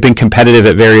either, but they've been competitive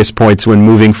at various points when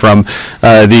moving from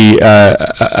the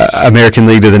American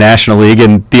League to the National League.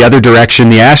 And the other direction,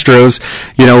 the Astros,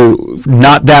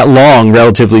 not that long,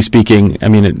 relatively speaking, I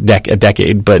mean, a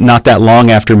decade, but not that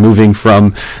long after moving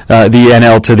from the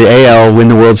NL to the AL, win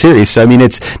the World Series. So, I mean,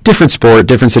 it's different sport,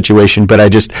 different situation, but I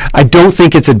don't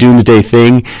think it's a doomsday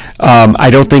thing. I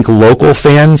don't think local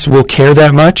fans will care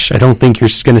that much. I don't think you're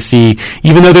going to see,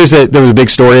 even though there was a big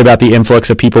story about the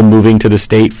influx of people moving to the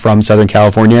state from Southern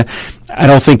California, I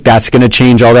don't think that's going to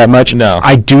change all that much. No.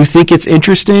 I do think it's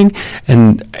interesting,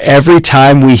 and every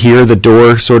time we hear the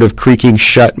door sort of creaking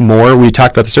shut more, we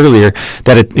talked about this earlier,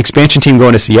 that an expansion team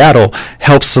going to Seattle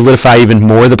helps solidify even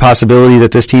more the possibility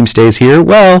that this team stays here.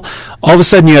 Well, all of a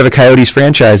sudden you have a Coyotes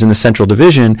franchise in the Central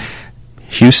Division.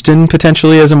 Houston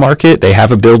potentially as a market. They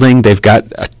have a building. They've got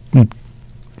a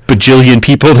bajillion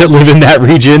people that live in that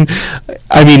region.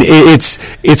 I mean,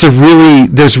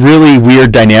 there's really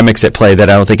weird dynamics at play that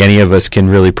I don't think any of us can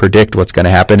really predict what's going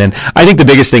to happen. And I think the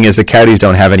biggest thing is the Coyotes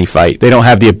don't have any fight. They don't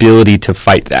have the ability to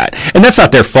fight that. And that's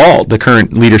not their fault, the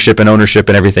current leadership and ownership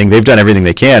and everything. They've done everything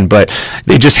they can, but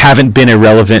they just haven't been a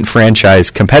relevant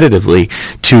franchise competitively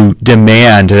to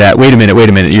demand that, wait a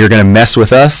minute, you're going to mess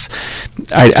with us?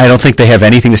 I don't think they have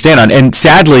anything to stand on. And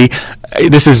sadly,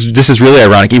 this is really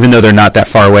ironic, even though they're not that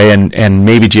far away and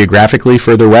maybe geographically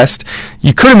further west.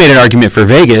 You could have made an argument for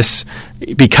Vegas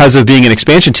because of being an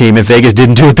expansion team if Vegas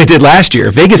didn't do what they did last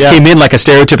year. Vegas came in like a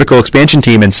stereotypical expansion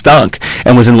team and stunk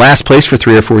and was in last place for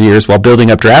 3 or 4 years while building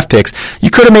up draft picks.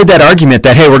 You could have made that argument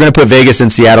that, hey, we're going to put Vegas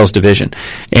in Seattle's division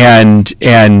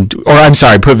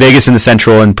put Vegas in the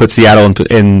Central and put Seattle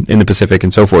in the Pacific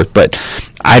and so forth. But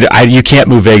you can't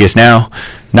move Vegas now.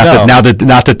 Now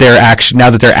that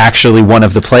they're actually one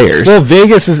of the players. Well,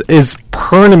 Vegas is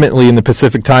permanently in the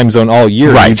Pacific time zone all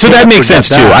year. Right, so that makes sense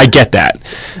too. I get that.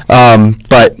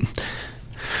 But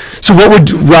so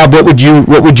what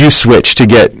would you switch to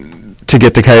get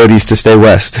the Coyotes to stay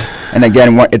west? And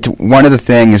again, it's one of the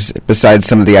things besides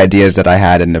some of the ideas that I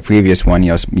had in the previous one,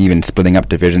 even splitting up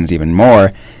divisions even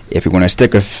more. If you want to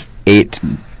stick with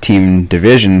 8-team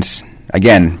divisions,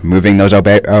 again, moving those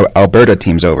Alberta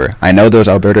teams over. I know those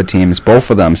Alberta teams, both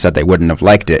of them said they wouldn't have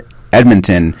liked it.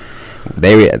 Edmonton,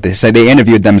 they said they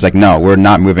interviewed them, it's like, no, we're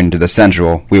not moving to the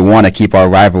Central. We want to keep our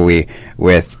rivalry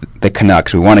with the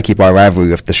Canucks. We want to keep our rivalry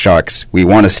with the Sharks. We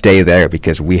want to stay there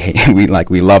because we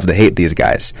love to hate these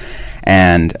guys.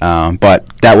 And but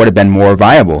that would have been more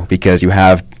viable because you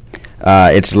have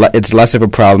it's less of a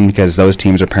problem because those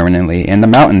teams are permanently in the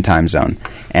Mountain Time Zone,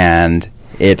 and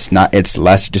it's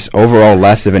less, just overall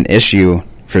less of an issue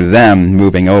for them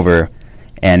moving over.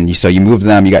 And so you move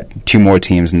them, you got 2 more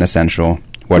teams in the Central.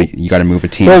 You got to move a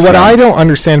team. Well, what I don't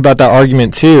understand about that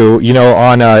argument too,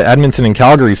 on Edmonton and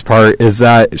Calgary's part, is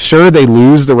that sure, they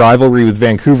lose the rivalry with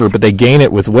Vancouver, but they gain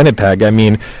it with Winnipeg. I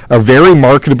mean, a very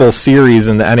marketable series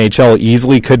in the NHL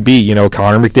easily could be,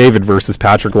 Connor McDavid versus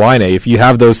Patrick Laine. If you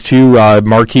have those 2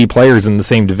 marquee players in the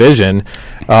same division,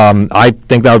 I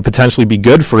think that would potentially be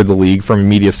good for the league from a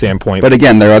media standpoint. But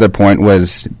again, their other point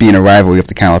was being a rivalry with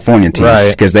the California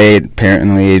teams, because they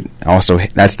apparently also,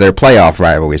 that's their playoff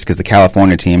rivalries, because the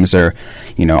California teams are,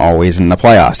 always in the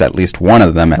playoffs. At least one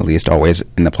of them, always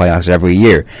in the playoffs every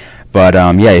year. But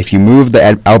if you move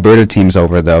the Alberta teams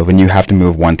over, though, then you have to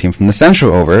move one team from the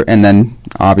Central over, and then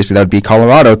obviously that would be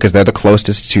Colorado because they're the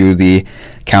closest to the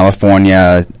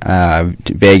California,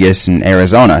 Vegas, and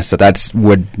Arizona. So that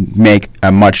would make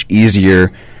a much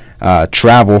easier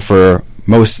travel for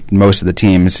most of the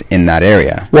teams in that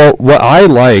area. Well, what I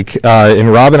like,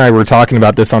 and Rob and I were talking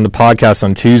about this on the podcast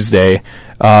on Tuesday,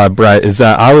 Brett, is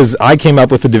that I came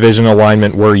up with a division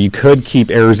alignment where you could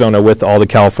keep Arizona with all the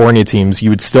California teams.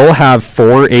 You would still have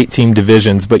 4 8-team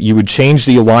divisions, but you would change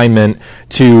the alignment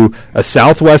to a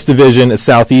Southwest division, a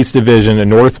Southeast division, a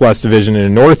Northwest division, and a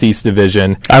Northeast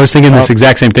division. I was thinking this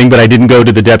exact same thing, but I didn't go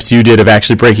to the depths you did of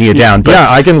actually breaking it down. But,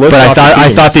 I can list off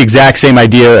I thought the exact same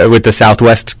idea with the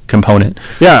Southwest component.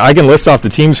 Yeah, I can list off the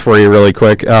teams for you really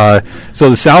quick.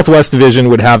 So the Southwest division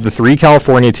would have the 3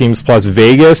 California teams plus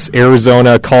Vegas,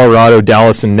 Arizona, Colorado,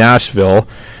 Dallas, and Nashville.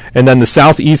 And then the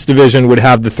Southeast Division would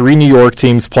have the 3 New York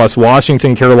teams plus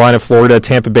Washington, Carolina, Florida,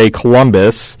 Tampa Bay,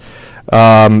 Columbus.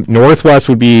 Northwest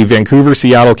would be Vancouver,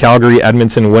 Seattle, Calgary,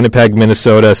 Edmonton, Winnipeg,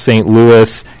 Minnesota, St.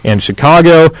 Louis, and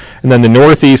Chicago. And then the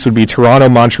Northeast would be Toronto,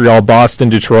 Montreal, Boston,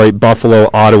 Detroit, Buffalo,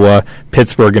 Ottawa,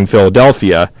 Pittsburgh, and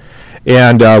Philadelphia.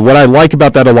 And what I like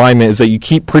about that alignment is that you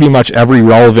keep pretty much every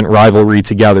relevant rivalry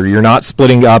together. You're not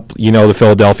splitting up, the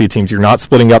Philadelphia teams. You're not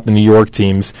splitting up the New York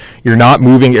teams. You're not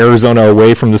moving Arizona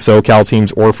away from the SoCal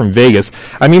teams or from Vegas.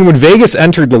 I mean, when Vegas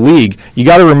entered the league, you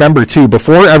got to remember, too,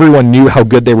 before everyone knew how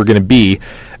good they were going to be,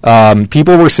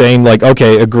 people were saying, like,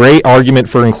 okay, a great argument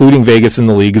for including Vegas in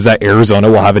the league is that Arizona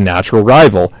will have a natural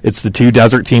rival. It's the 2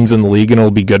 desert teams in the league, and it'll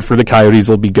be good for the Coyotes.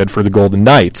 It'll be good for the Golden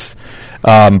Knights.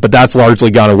 But that's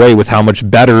largely gone away with how much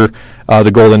better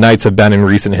the Golden Knights have been in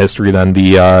recent history than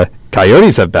the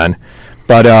Coyotes have been.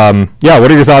 But,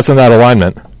 what are your thoughts on that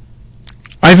alignment?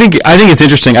 I think it's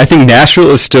interesting. I think Nashville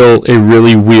is still a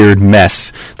really weird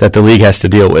mess that the league has to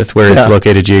deal with, where it's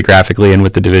located geographically and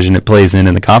with the division it plays in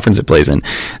and the conference it plays in.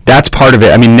 That's part of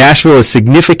it. I mean, Nashville is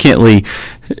significantly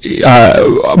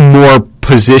more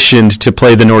positioned to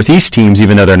play the Northeast teams,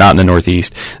 even though they're not in the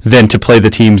Northeast, than to play the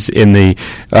teams in the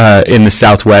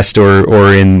Southwest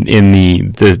or in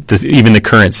the even the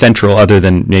current Central, other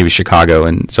than maybe Chicago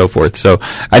and so forth. So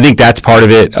I think that's part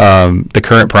of it. The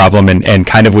current problem and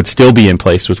kind of would still be in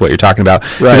place with what you're talking about.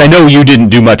 Because I know you didn't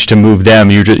do much to move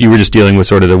them. You were just dealing with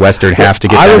sort of the Western half to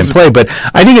get that in play. But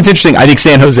I think it's interesting. I think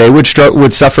San Jose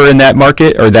would suffer in that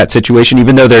market or that situation,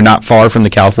 even though they're not far from the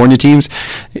California teams.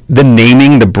 The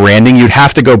naming, the branding, you'd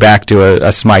have to go back to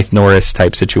a Smythe Norris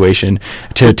type situation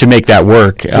to make that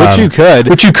work. Which you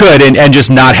could, and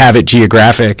just not have it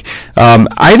geographic.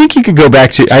 I think you could go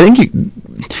back to.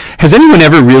 Has anyone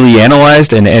ever really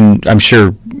analyzed? And I'm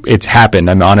sure it's happened.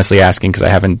 I'm honestly asking because I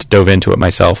haven't dove into it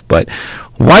myself. But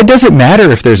why does it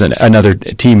matter if there's another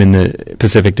team in the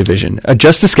Pacific Division?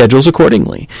 Adjust the schedules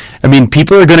accordingly. I mean,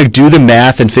 people are going to do the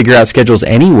math and figure out schedules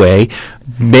anyway.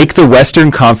 Make the Western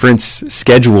Conference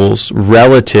schedules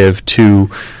relative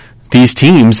to these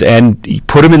teams and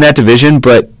put them in that division.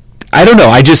 But I don't know.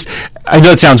 I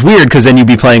know it sounds weird because then you'd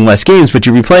be playing less games, but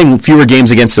you'd be playing fewer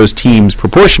games against those teams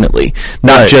proportionately,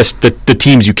 not just the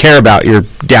teams you care about. You're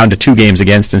down to 2 games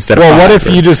against instead of 5. Well, what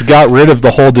if you just got rid of the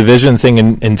whole division thing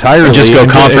entirely? And just go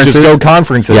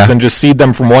conferences? And just seed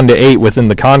them from 1 to 8 within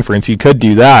the conference. You could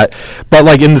do that. But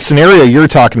like in the scenario you're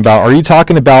talking about, are you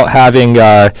talking about having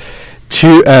a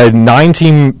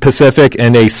 9-team Pacific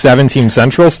and a 7-team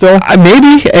Central still?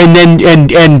 Maybe, and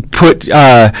then put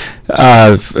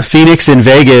Phoenix and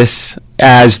Vegas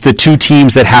as the 2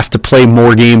 teams that have to play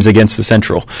more games against the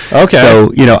Central. Okay.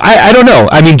 So, I don't know.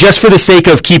 I mean, just for the sake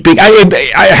of keeping,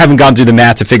 I haven't gone through the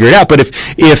math to figure it out, but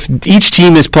if each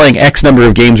team is playing X number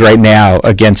of games right now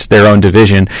against their own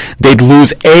division, they'd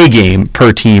lose a game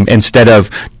per team instead of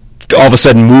all of a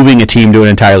sudden moving a team to an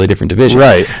entirely different division.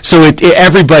 Right. So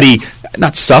everybody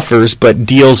not suffers, but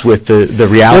deals with the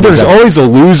reality. Well, there's always a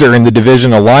loser in the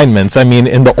division alignments. I mean,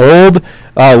 in the old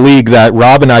league that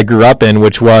Rob and I grew up in,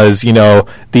 which was, the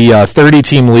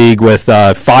 30-team league with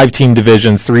 5-team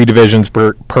divisions, 3 divisions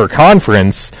per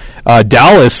conference,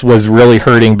 Dallas was really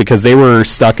hurting because they were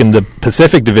stuck in the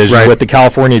Pacific Division with the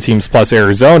California teams plus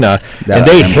Arizona, and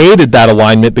they hated that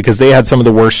alignment because they had some of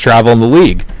the worst travel in the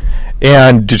league.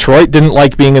 And Detroit didn't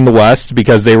like being in the West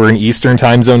because they were an Eastern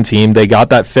time zone team. They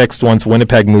got that fixed once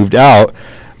Winnipeg moved out,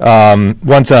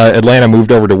 once Atlanta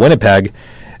moved over to Winnipeg.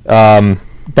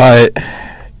 But,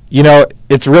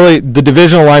 it's really, the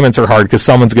division alignments are hard because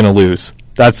someone's going to lose.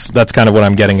 That's kind of what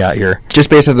I'm getting at here. Just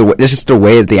based on it's just the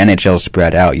way that the NHL is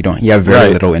spread out. You have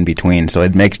very little in between, so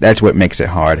that's what makes it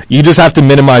hard. You just have to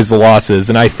minimize the losses,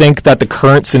 and I think that the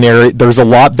current scenario, there's a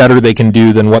lot better they can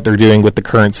do than what they're doing with the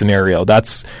current scenario.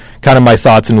 That's kind of my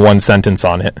thoughts in one sentence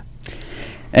on it.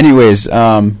 Anyways,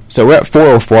 so we're at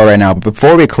 4:04 right now, but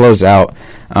before we close out,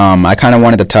 I kind of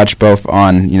wanted to touch both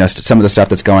on some of the stuff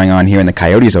that's going on here in the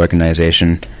Coyotes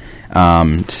organization.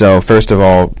 So first of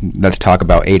all, let's talk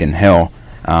about Adin Hill.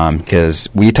 Because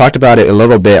we talked about it a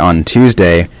little bit on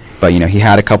Tuesday, but he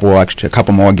had a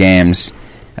couple more games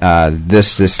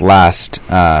this last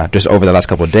just over the last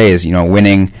couple of days.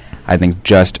 Winning, I think,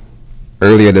 just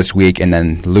earlier this week and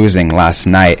then losing last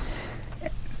night.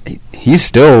 He's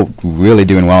still really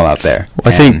doing well out there.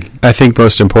 Well, I think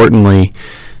most importantly,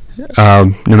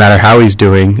 no matter how he's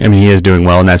doing, I mean, he is doing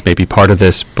well, and that's maybe part of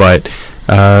this, but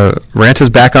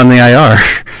Ranta's back on the IR.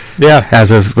 Yeah.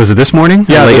 Was it this morning?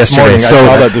 Yeah, this morning. So I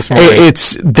saw that this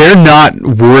morning. They're not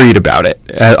worried about it,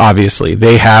 obviously.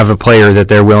 They have a player that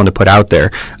they're willing to put out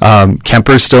there.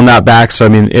 Kemper's still not back, so I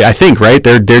mean, I think, right,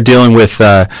 they're dealing with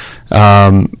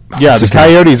The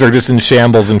Coyotes are just in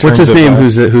shambles in terms of... What's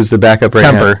his name? Who's the backup right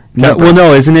Kemper. now?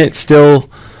 No, isn't it still...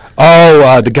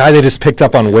 the guy they just picked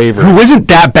up on waiver. Who isn't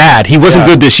that bad. He wasn't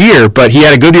good this year, but he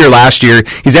had a good year last year.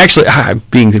 He's actually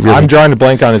I'm drawing a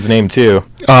blank on his name too.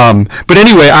 But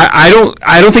anyway,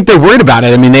 I don't think they're worried about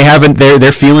it. I mean,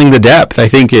 they're feeling the depth. I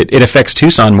think it affects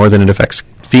Tucson more than it affects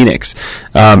Phoenix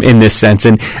in this sense.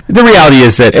 And the reality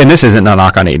is that, and this isn't a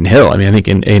knock on Adin Hill. I mean, I think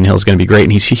Adin Hill is going to be great,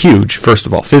 and he's huge. First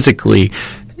of all, physically.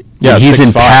 Yeah, he's 6'5".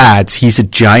 In pads. He's a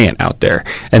giant out there,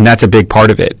 and that's a big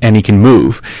part of it. And he can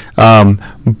move,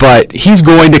 but he's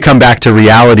going to come back to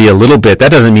reality a little bit. That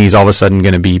doesn't mean he's all of a sudden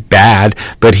going to be bad,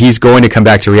 but he's going to come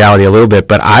back to reality a little bit.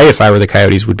 But if I were the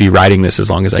Coyotes, would be riding this as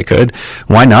long as I could.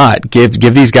 Why not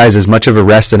give these guys as much of a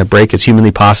rest and a break as humanly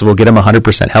possible? Get them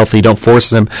 100% healthy. Don't force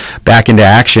them back into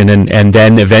action, and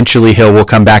then eventually Hill will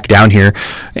come back down here,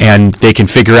 and they can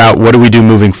figure out what do we do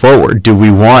moving forward. Do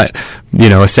we want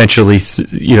essentially,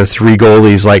 three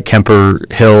goalies like Kemper,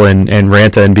 Hill, and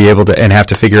Ranta, and be able to and have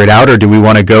to figure it out, or do we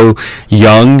want to go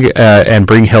young and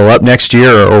bring Hill up next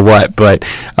year, or what? But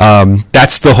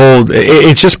that's the whole.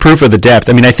 It's just proof of the depth.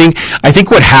 I mean, I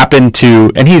think what happened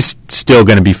to, and he's still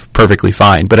going to be perfectly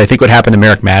fine, but I think what happened to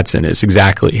Merrick Madsen is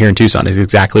exactly here in Tucson is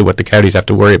exactly what the Coyotes have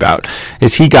to worry about.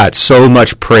 Is he got so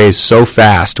much praise so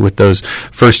fast with those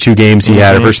first two games he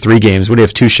had, or first three games? Would he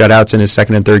have two shutouts in his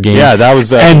second and third game? Yeah, that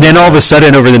was. And then all of a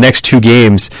sudden, over the next two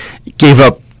games, gave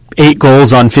up 8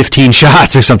 goals on 15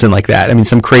 shots or something like that. I mean,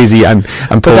 some crazy. I'm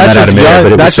pulling that out of midair,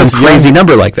 but it was some crazy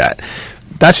number like that.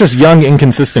 That's just young,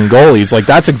 inconsistent goalies. Like,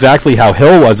 that's exactly how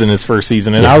Hill was in his first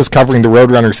season. And I was covering the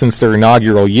Roadrunners since their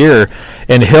inaugural year.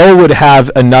 And Hill would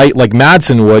have a night like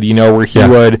Madsen would, where he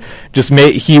would just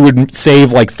he would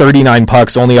save like 39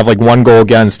 pucks, only have like 1 goal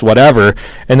against, whatever.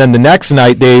 And then the next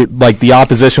night, the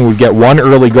opposition would get 1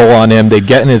 early goal on him. They'd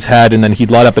get in his head, and then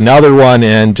he'd let up another one,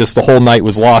 and just the whole night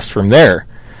was lost from there.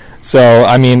 So,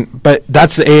 I mean, but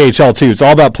that's the AHL too. It's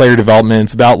all about player development.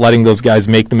 It's about letting those guys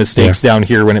make the mistakes down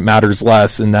here when it matters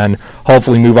less, and then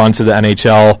hopefully move on to the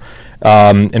NHL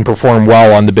and perform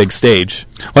well on the big stage.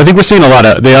 Well, I think we're seeing a lot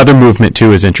of the other movement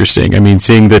too is interesting. I mean,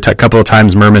 seeing the couple of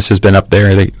times Mermis has been up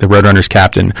there, the Roadrunners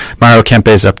captain, Mario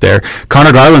Kempe's up there,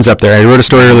 Connor Garland's up there. I wrote a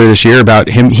story earlier this year about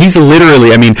him. He's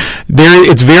literally, I mean,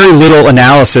 it's very little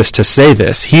analysis to say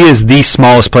this. He is the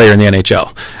smallest player in the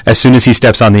NHL as soon as he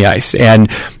steps on the ice, and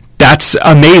that's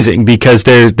amazing because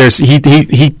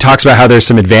he talks about how there's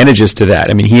some advantages to that.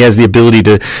 I mean, he has the ability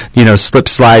to,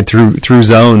 slide through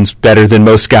zones better than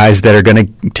most guys that are going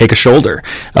to take a shoulder.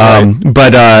 Right.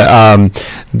 But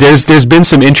there's been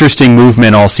some interesting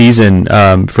movement all season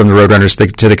from the Roadrunners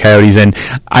to the Coyotes, and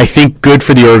I think good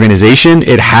for the organization.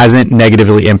 It hasn't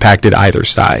negatively impacted either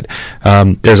side.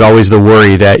 There's always the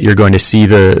worry that you're going to see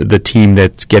the team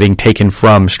that's getting taken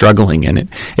from struggling, and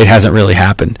it hasn't really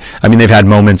happened. I mean, they've had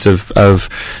moments of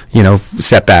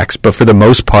setbacks, but for the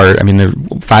most part, I mean, the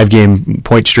 5-game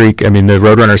point streak, I mean, the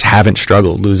Roadrunners haven't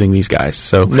struggled losing these guys.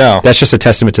 So that's just a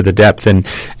testament to the depth and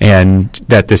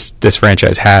that this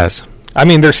franchise has. I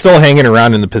mean, they're still hanging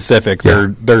around in the Pacific.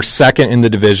 Yeah. They're second in the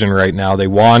division right now. They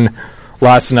won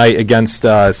last night against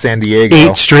San Diego.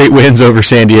 8 straight wins over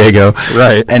San Diego.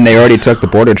 Right. And they already took the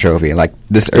Border Trophy. Like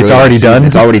this, it's already done.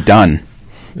 It's already done.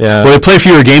 Yeah. Well, they play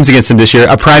fewer games against them this year.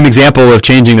 A prime example of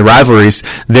changing the rivalries,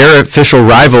 their official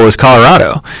rival is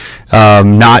Colorado,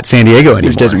 not San Diego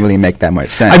anymore. Which doesn't really make that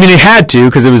much sense. I mean, it had to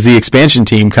because it was the expansion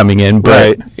team coming in,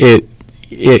 but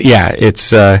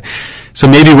it's... So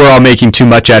maybe we're all making too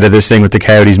much out of this thing with the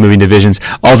Coyotes moving divisions.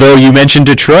 Although you mentioned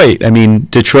Detroit. I mean,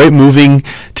 Detroit moving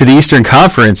to the Eastern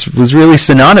Conference was really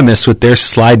synonymous with their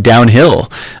slide downhill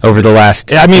over the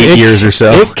last 8 years or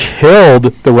so. It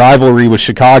killed the rivalry with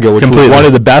Chicago, which was one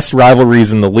of the best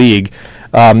rivalries in the league.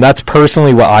 That's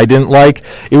personally what I didn't like.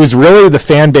 It was really the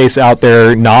fan base out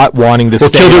there not wanting to stay.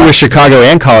 Well, killed it with Chicago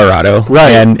and Colorado,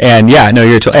 right? And and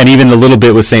even a little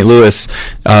bit with St. Louis,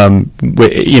 and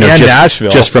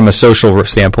Nashville, just from a social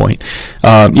standpoint.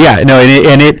 But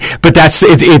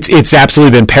it's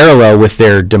absolutely been parallel with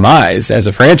their demise as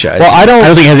a franchise. Well, I don't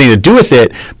think it has anything to do with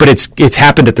it, but it's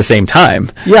happened at the same time.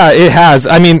 Yeah, it has.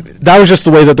 I mean, that was just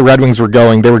the way that the Red Wings were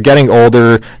going. They were getting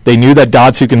older. They knew that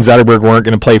Datsyuk and Zetterberg weren't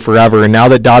going to play forever, and now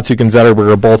that Datsyuk and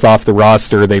Zetterberg are both off the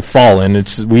roster, they've fallen.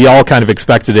 We all kind of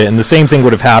expected it, and the same thing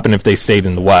would have happened if they stayed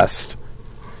in the West.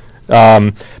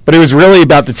 But it was really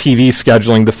about the TV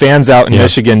scheduling. The fans out in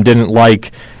Michigan didn't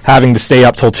like having to stay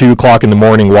up till 2 o'clock in the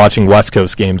morning watching West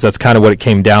Coast games. That's kind of what it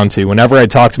came down to. Whenever I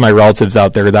talked to my relatives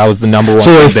out there, that was the number one.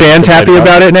 So are fans happy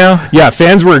about it now? Yeah,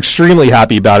 fans were extremely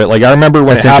happy about it. Like, I remember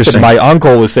when it happened, my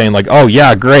uncle was saying, like, oh,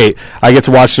 yeah, great. I get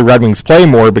to watch the Red Wings play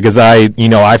more because I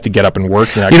have to get up and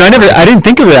work. I didn't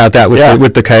think about that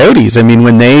with the Coyotes. I mean,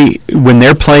 when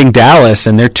they're playing Dallas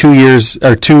and they're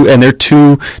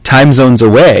 2 time zones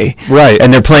away, right,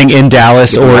 and they're playing in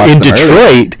Dallas or in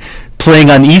Detroit.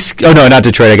 Playing on East, not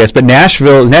Detroit, I guess, but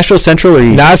Nashville. Is Nashville Central?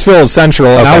 Nashville is Central,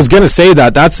 and I was going to say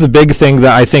that's the big thing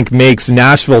that I think makes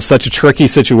Nashville such a tricky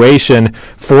situation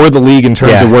for the league in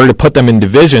terms of where to put them in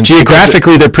divisions.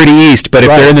 Geographically, they're pretty east, but if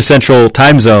they're in the Central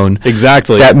time zone,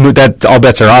 exactly, that all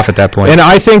bets are off at that point. And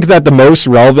I think that the most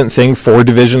relevant thing for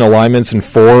division alignments and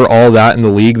for all that in the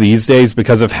league these days,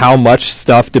 because of how much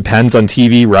stuff depends on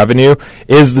TV revenue,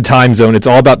 is the time zone. It's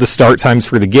all about the start times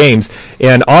for the games,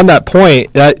 and on that point,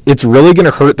 it's really going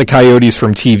to hurt the Coyotes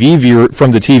from the TV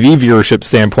viewership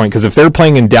standpoint, because if they're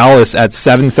playing in Dallas at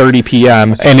 7:30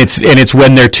 p.m. and it's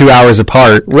when they're 2 hours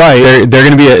apart, right?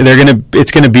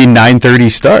 It's going to be 9:30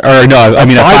 start, or no, I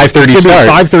mean a 5:30 start.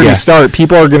 5:30 start.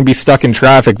 People are going to be stuck in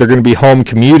traffic. They're going to be home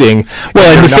commuting.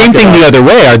 Well, and the same thing the other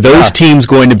way. Are those teams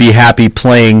going to be happy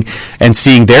playing and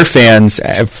seeing their fans,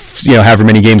 however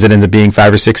many games it ends up being,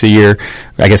 5 or 6 a year?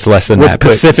 I guess less than that.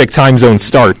 Pacific time zone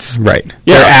starts. Right.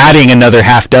 Yeah. They're adding another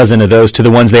half dozen of those to the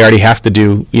ones they already have to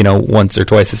do, once or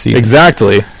twice a season.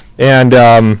 Exactly. And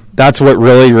that's what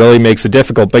really, really makes it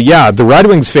difficult. But yeah, the Red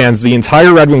Wings fans, the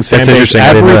entire Red Wings fan base,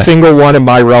 every single one of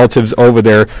my relatives over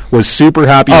there was super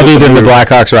happy. Other than the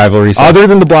Blackhawks rivalry. Other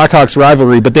than the Blackhawks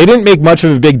rivalry. But they didn't make much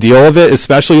of a big deal of it,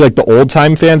 especially like the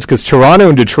old-time fans, because Toronto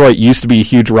and Detroit used to be a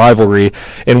huge rivalry.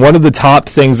 And one of the top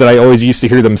things that I always used to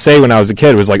hear them say when I was a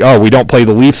kid was like, oh, we don't play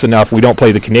the Leafs enough, we don't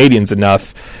play the Canadians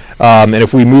enough. And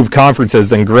if we move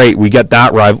conferences, then great, we get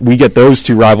those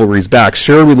two rivalries back.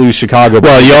 Sure, we lose Chicago.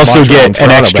 Well, you also get an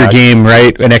extra game,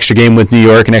 right? An extra game with New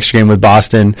York, an extra game with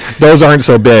Boston. Those aren't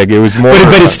so big. It was more,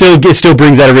 but it still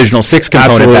brings that original 6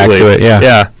 component back to it.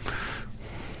 Yeah.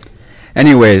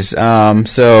 Anyways,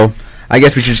 so I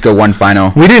guess we should just go one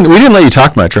final. We didn't let you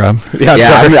talk much, Rob. Yeah,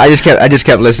 I just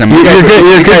kept listening.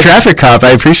 You're a good traffic cop.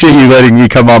 I appreciate you letting me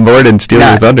come on board and steal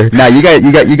your thunder. No, you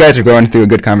guys are going through a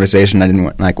good conversation. I didn't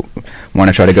want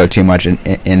to try to go too much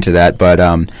into that, but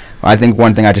I think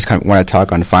one thing I just kind of want to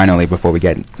talk on finally before we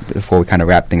kind of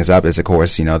wrap things up is, of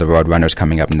course, the Roadrunners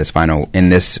coming up in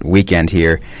this weekend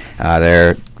here.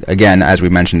 They're, again, as we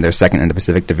mentioned, they're second in the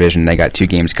Pacific Division. They got 2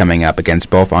 games coming up against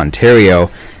both Ontario.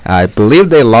 I believe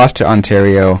they lost to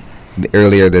Ontario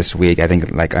earlier this week. I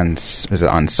think on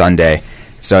Sunday.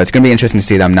 So it's going to be interesting to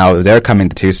see them now. They're coming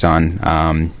to Tucson.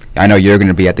 I know you're going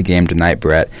to be at the game tonight,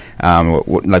 Brett.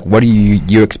 What are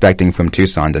you expecting from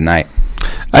Tucson tonight?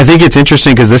 I think it's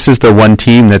interesting because this is the one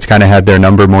team that's kind of had their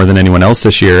number more than anyone else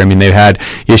this year. I mean, they've had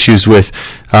issues with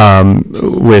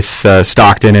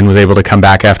Stockton and was able to come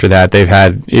back after that. They've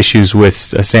had issues with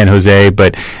San Jose,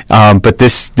 but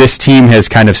this team has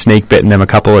kind of snake bitten them a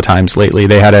couple of times lately.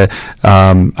 They had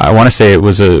I want to say it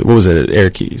was Eric,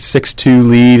 6-2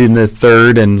 lead in the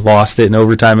third and lost it in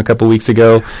overtime a couple weeks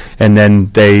ago, and then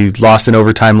they lost in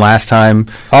overtime last time.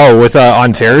 Oh, with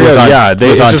Ontario,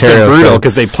 it's just been brutal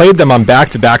because they played them on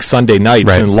back-to-back Sunday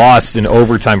nights and lost in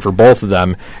overtime for both of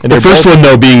them. And the first one,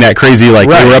 though, being that crazy, they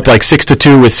were up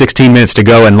 6-2 with 16 minutes to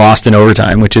go and lost in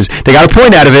overtime, which is, they got a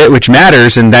point out of it, which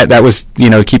matters, and that was,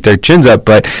 keep their chins up.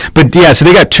 But yeah, so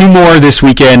they got 2 more this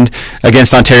weekend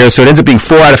against Ontario, so it ends up being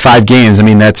 4 out of 5 games. I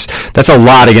mean, that's a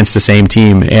lot against the same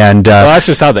team. And that's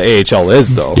just how the AHL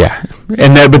is, though. Yeah.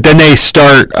 But then they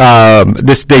start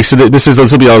this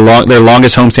will be their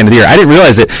longest homestand of the year. I didn't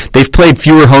realize it. They've played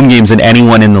fewer home games than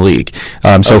anyone in the league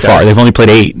so far. They've only played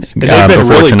 8. And they've been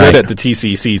really good at the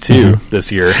TCC too this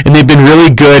year. And they've been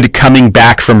really good coming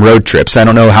back from road trips. I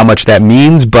don't know how much that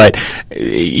means, but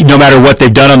no matter what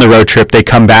they've done on the road trip, they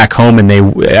come back home and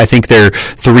I think they're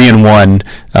 3-1.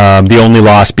 The only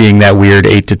loss being that weird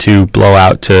 8-2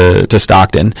 blowout to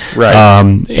Stockton. Right.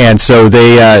 And so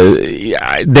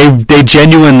they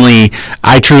genuinely,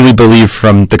 I truly believe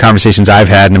from the conversations I've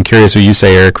had, and I'm curious what you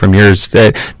say, Eric, from yours,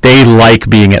 that they like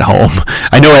being at home.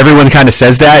 I know everyone kind of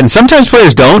says that, and sometimes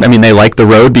players don't. I mean, they like the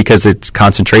road because it's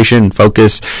concentration,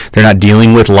 focus. They're not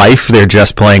dealing with life. They're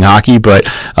just playing hockey. But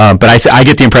I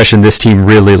get the impression this team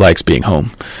really likes being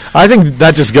home. I think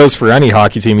that just goes for any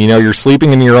hockey team. You're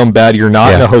sleeping in your own bed. You're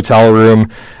not in a hotel room.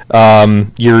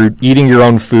 You're eating your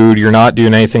own food. You're not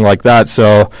doing anything like that.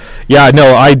 So, yeah,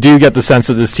 no, I do get the sense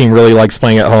that this team really likes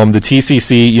playing at home. The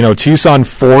TCC, Tucson,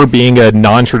 for being a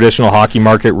non-traditional hockey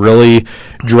market, really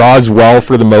draws well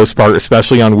for the most part,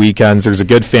 especially on weekends. There's a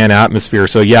good fan atmosphere.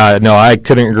 So, yeah, no, I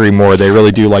couldn't agree more. They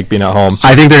really do like being at home.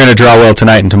 I think they're going to draw well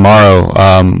tonight and tomorrow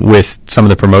with some of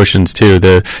the promotions, too.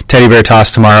 The Teddy Bear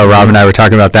Toss tomorrow, Rob and I were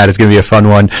talking about that. It's going to be a fun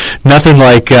one. Nothing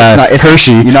like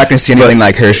Hershey. You're not going to see anything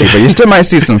like Hershey, but you still might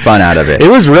see some fun out of it. It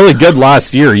was really good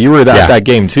last year. You were at that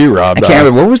game too, Rob. I can't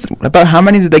remember about how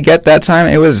many did they get that time.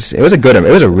 It was a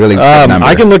really good number.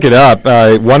 I can look it up.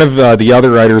 One of the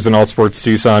other writers in All Sports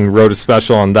Tucson wrote a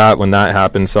special on that when that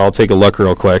happened, so I'll take a look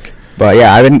real quick. But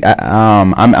yeah,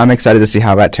 I'm excited to see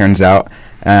how that turns out,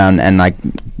 and like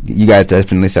you guys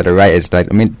definitely said it right. It's like,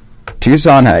 I mean,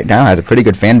 Tucson now has a pretty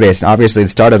good fan base. Obviously, it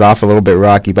started off a little bit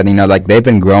rocky, but like they've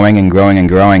been growing and growing and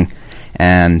growing,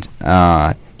 and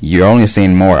you're only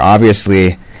seeing more.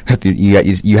 Obviously,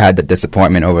 you had the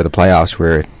disappointment over the playoffs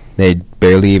where they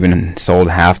barely even sold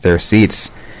half their seats.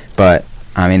 But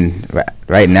I mean,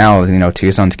 right now,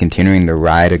 Tucson's continuing to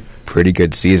ride a pretty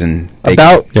good season.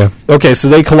 Okay, so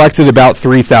they collected about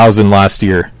 3,000 last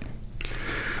year.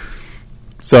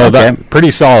 So that's pretty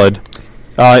solid.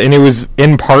 And it was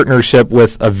in partnership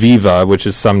with Aviva, which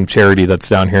is some charity that's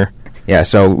down here. Yeah,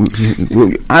 so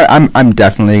I'm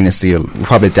definitely going to see,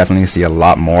 probably definitely see a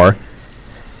lot more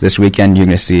this weekend. You're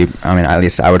going to see, I mean, at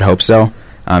least I would hope so,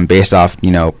 based off,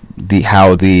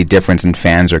 how the difference in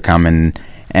fans are coming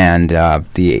and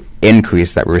the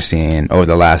increase that we're seeing over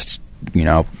the last,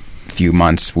 few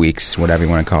months, weeks, whatever you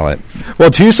want to call it.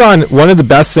 Well, Tucson, one of the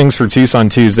best things for Tucson,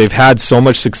 too, is they've had so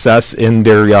much success in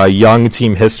their young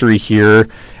team history here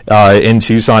in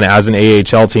Tucson as an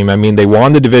AHL team. I mean, they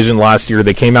won the division last year.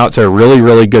 They came out to a really,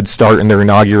 really good start in their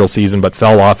inaugural season, but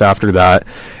fell off after that.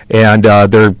 And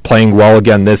they're playing well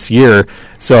again this year.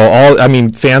 So,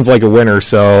 fans like a winner,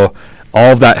 so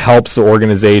all of that helps the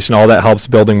organization. All that helps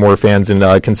building more fans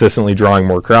and consistently drawing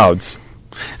more crowds.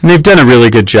 And they've done a really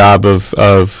good job of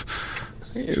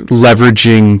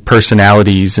leveraging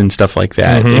personalities and stuff like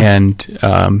that, and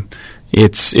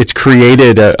it's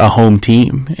created a home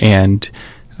team. And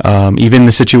even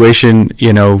the situation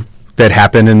that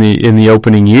happened in the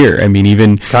opening year. I mean,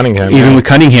 even Cunningham, with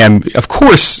Cunningham, of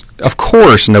course,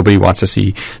 nobody wants to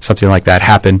see something like that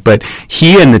happen. But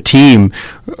he and the team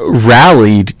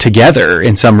rallied together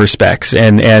in some respects,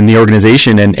 and the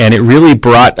organization, and it really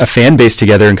brought a fan base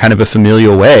together in kind of a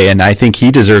familial way. And I think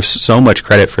he deserves so much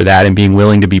credit for that and being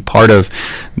willing to be part of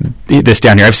this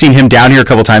down here. I've seen him down here a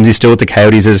couple times. He's still with the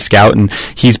Coyotes as a scout, and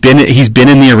he's been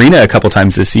in the arena a couple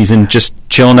times this season, just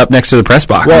chilling up next to the press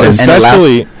box. Well,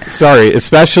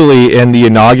 especially in the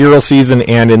inaugural season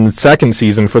and in the second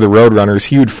season for the Roadrunners,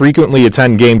 he would frequently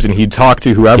attend games and he'd talk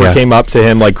to whoever came up to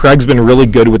him. Like, Craig's been really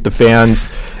good with the fans.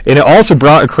 And it also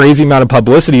brought a crazy amount of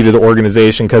publicity to the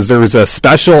organization because there was a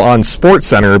special on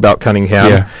SportsCenter about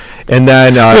Cunningham. Yeah. And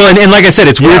then... and like I said,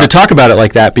 it's weird to talk about it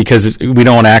like that because we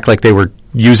don't want to act like they were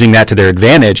using that to their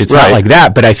advantage. It's not like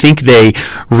that. But I think they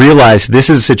realized this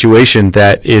is a situation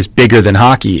that is bigger than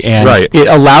hockey. And it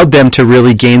allowed them to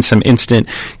really gain some instant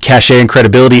cachet and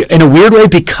credibility in a weird way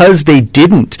because they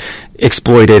didn't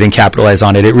exploit it and capitalize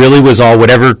on it. It really was all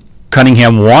whatever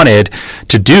Cunningham wanted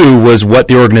to do was what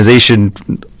the organization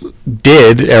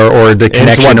did or the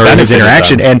connection or his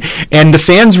interaction, and the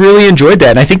fans really enjoyed that.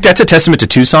 And I think that's a testament to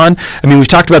Tucson. I mean, we've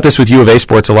talked about this with U of A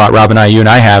Sports a lot, Rob and I, you and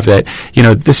I have, that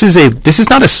this is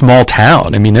not a small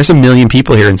town. I mean, there's 1 million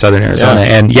people here in Southern Arizona,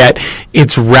 and yet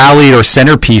its rally or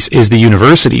centerpiece is the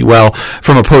university. Well,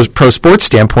 from a pro sports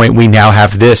standpoint, we now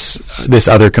have this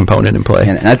other component in play.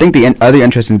 And I think the other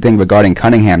interesting thing regarding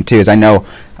Cunningham too is I know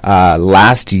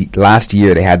last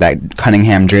year they had that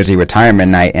Cunningham jersey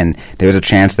retirement night, and there was a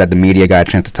chance that the media got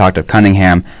a chance to talk to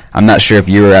Cunningham. I'm not sure if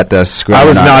you were at the scrum. I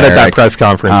was not at that press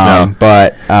conference, no.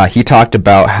 But he talked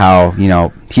about how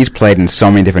he's played in so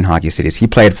many different hockey cities. He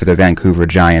played for the Vancouver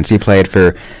Giants. He played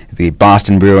for the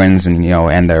Boston Bruins and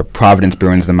and their Providence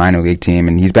Bruins, the minor league team.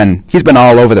 And he's been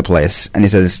all over the place. And he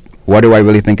says, what do I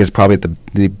really think is probably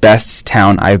the best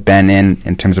town I've been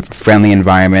in terms of a friendly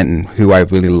environment and who I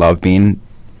really love being?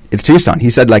 It's Tucson. He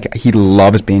said he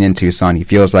loves being in Tucson. He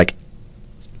feels like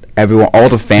everyone, all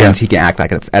the fans, he can act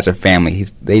like as a family.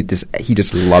 He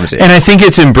just loves it. And I think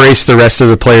it's embraced the rest of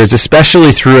the players,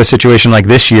 especially through a situation like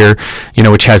this year,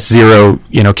 which has zero,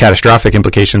 catastrophic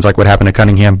implications like what happened to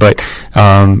Cunningham, but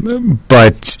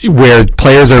where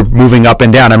players are moving up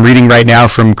and down. I'm reading right now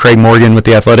from Craig Morgan with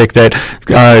The Athletic that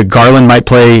Garland might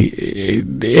play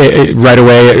right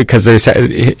away because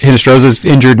Hinostroza's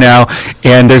injured now,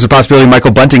 and there's a possibility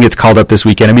Michael Bunting gets called up this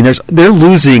weekend. I mean, they're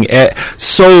losing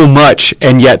so much,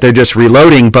 and yet they're just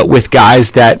reloading, but with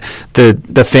guys that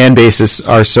the fan bases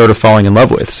are sort of falling in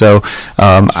love with. So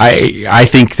I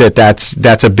think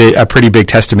that's a pretty big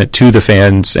testament to the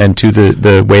fans and to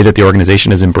the way that the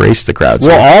organization has embraced the crowds.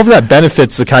 Well, all of that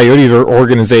benefits the Coyotes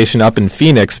organization up in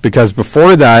Phoenix, because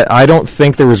before that, I don't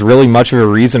think there was really much of a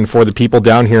reason for the people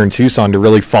down here in Tucson to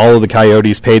really follow the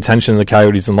Coyotes, pay attention to the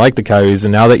Coyotes, and like the Coyotes.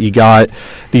 And now that you got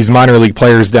these minor league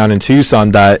players down in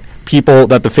Tucson that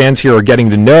the fans here are getting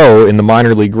to know in the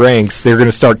minor league ranks, they're going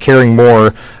to start caring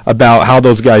more about how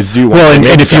those guys do. Well,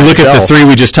 and if you look at the three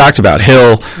we just talked about,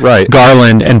 Hill, right,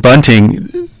 Garland, and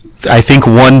Bunting, I think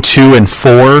 1, 2, and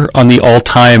 4 on the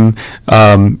all-time,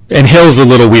 and Hill's a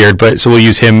little weird, but so we'll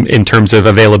use him in terms of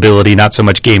availability, not so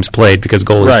much games played because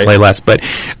goalies play less, but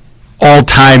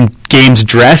all-time games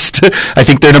dressed. I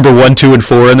think they're number 1, 2, and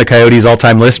 4 on the Coyotes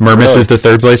all-time list. Mermis is the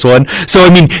third place one. So, I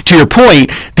mean, to your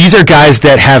point, these are guys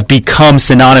that have become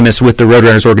synonymous with the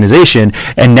Roadrunners organization,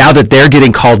 and now that they're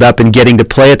getting called up and getting to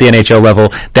play at the NHL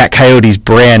level, that Coyotes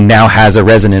brand now has a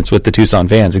resonance with the Tucson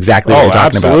fans. Exactly what you're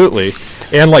talking absolutely. About.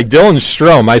 And like Dylan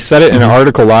Strome, I said it in an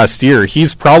article last year,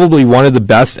 he's probably one of the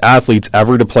best athletes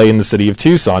ever to play in the city of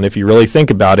Tucson, if you really think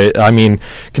about it. I mean,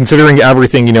 considering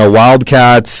everything,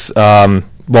 Wildcats,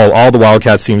 all the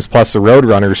Wildcats teams plus the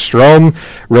Roadrunners, Strome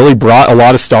really brought a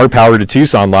lot of star power to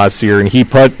Tucson last year, and he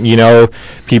put,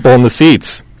 people in the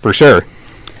seats, for sure.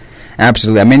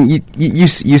 Absolutely. I mean, you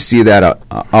see that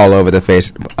all over the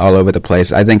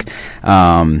place. I think,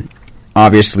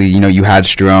 obviously, you had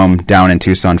Strome down in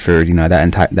Tucson for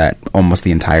that almost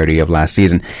the entirety of last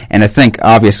season, and I think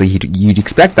obviously you'd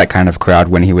expect that kind of crowd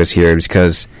when he was here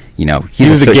because he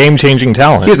was a game-changing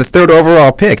talent. He was a third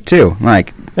overall pick too.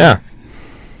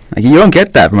 You don't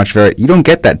get that you don't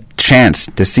get that chance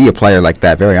to see a player like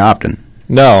that very often.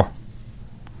 No.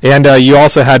 And you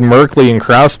also had Merkley and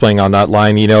Krause playing on that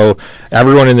line.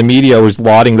 Everyone in the media was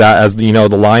lauding that as the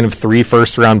line of 3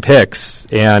 first-round picks.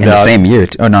 And in the same year.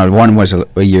 Oh no, one was a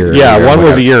year. Yeah, one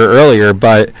was a year earlier.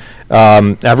 But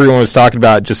everyone was talking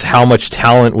about just how much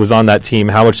talent was on that team,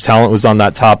 how much talent was on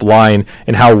that top line,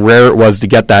 and how rare it was to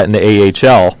get that in the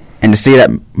AHL. And to see that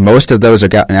most of those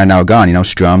are now gone.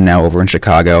 Strome now over in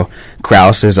Chicago,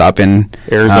 Krause is up in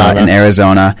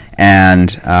Arizona, and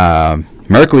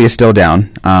Merkley is still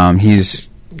down. He's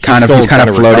kind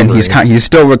of floating. He's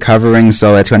still recovering,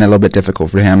 so it's going to be a little bit difficult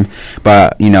for him.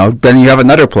 But then you have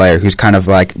another player who's kind of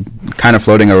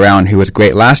floating around, who was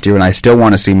great last year, and I still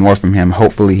want to see more from him.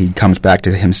 Hopefully, he comes back to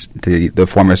the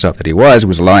former self that he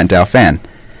was Laurent Dauphin.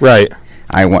 Right.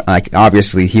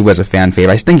 Obviously he was a fan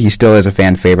favorite. I think he still is a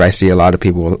fan favorite. I see a lot of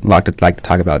people like to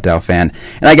talk about Dauphin,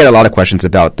 and I get a lot of questions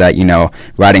about that.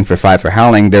 Writing for Five for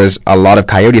Howling, there's a lot of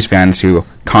Coyotes fans who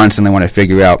constantly want to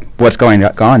figure out what's going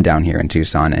on down here in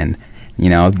Tucson, and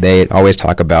they always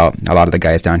talk about a lot of the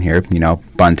guys down here.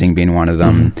 Bunting being one of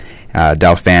them,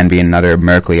 Dauphin being another,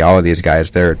 Merkley. All of these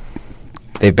guys, they've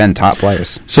been top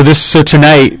players. So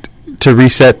tonight, to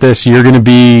reset this, you're going to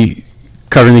be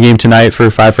covering the game tonight for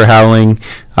Five for Howling.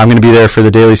 I'm going to be there for the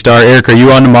Daily Star. Eric, are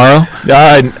you on tomorrow?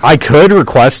 I could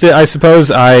request it, I suppose.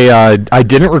 I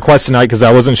didn't request tonight because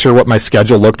I wasn't sure what my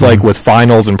schedule looked like with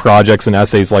finals and projects and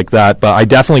essays like that. But I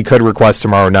definitely could request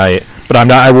tomorrow night. But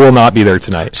I will not be there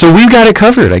tonight. So we've got it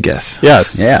covered, I guess.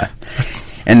 Yes. Yeah.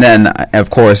 And then, of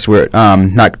course, we're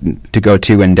not to go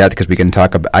too in depth because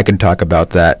I can talk about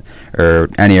that, or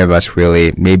any of us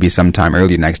really, maybe sometime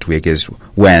early next week is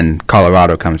when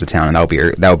Colorado comes to town, and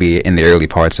that'll be in the early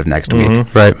parts of next week.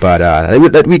 Right.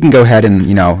 But we can go ahead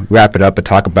and wrap it up and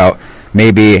talk about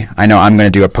maybe. I know I'm going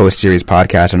to do a post-series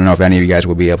podcast. I don't know if any of you guys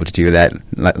will be able to do that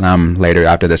later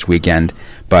after this weekend,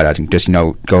 but just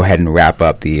go ahead and wrap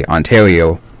up the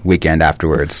Ontario weekend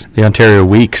afterwards. The Ontario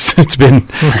Weeks. It's been,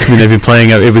 they've been playing.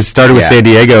 It was started with San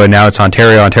Diego, and now it's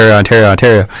Ontario.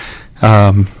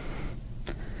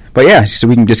 But yeah, so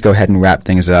we can just go ahead and wrap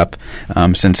things up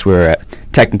since we're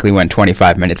technically went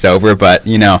 25 minutes over, but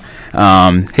hey,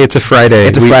 it's a Friday.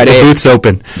 It's a Friday. The booth's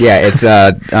open. Yeah,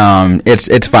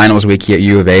 it's finals week here at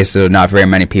U of A, so not very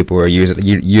many people are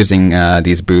using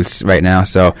these booths right now.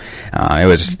 So it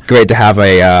was great to have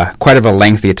quite of a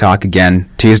lengthy talk again.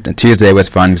 Tuesday was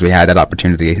fun because we had that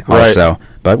opportunity also.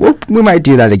 But we might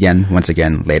do that again, once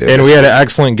again, later. And we had an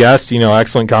excellent guest,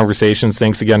 excellent conversations.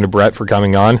 Thanks again to Brett for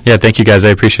coming on. Yeah, thank you guys. I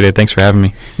appreciate it. Thanks for having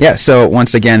me. Yeah, so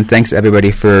once again, thanks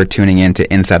everybody for tuning in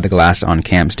to Inside the Glass on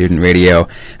Camp Student Radio.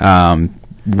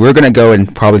 We're going to go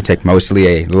and probably take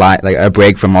mostly a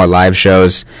break from our live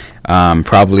shows,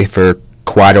 probably for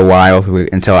quite a while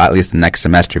until at least the next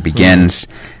semester begins.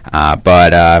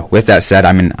 But with that said,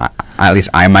 I mean, at least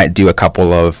I might do a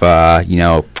couple of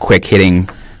quick hitting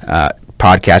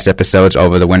podcast episodes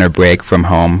over the winter break from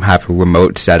home. Have a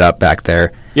remote setup back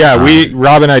there. Yeah,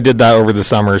 Rob and I did that over the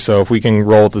summer. So if we can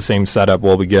roll with the same setup,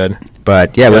 we'll be good.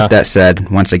 But with that said,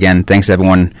 once again, thanks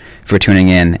everyone for tuning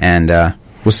in, and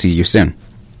we'll see you soon.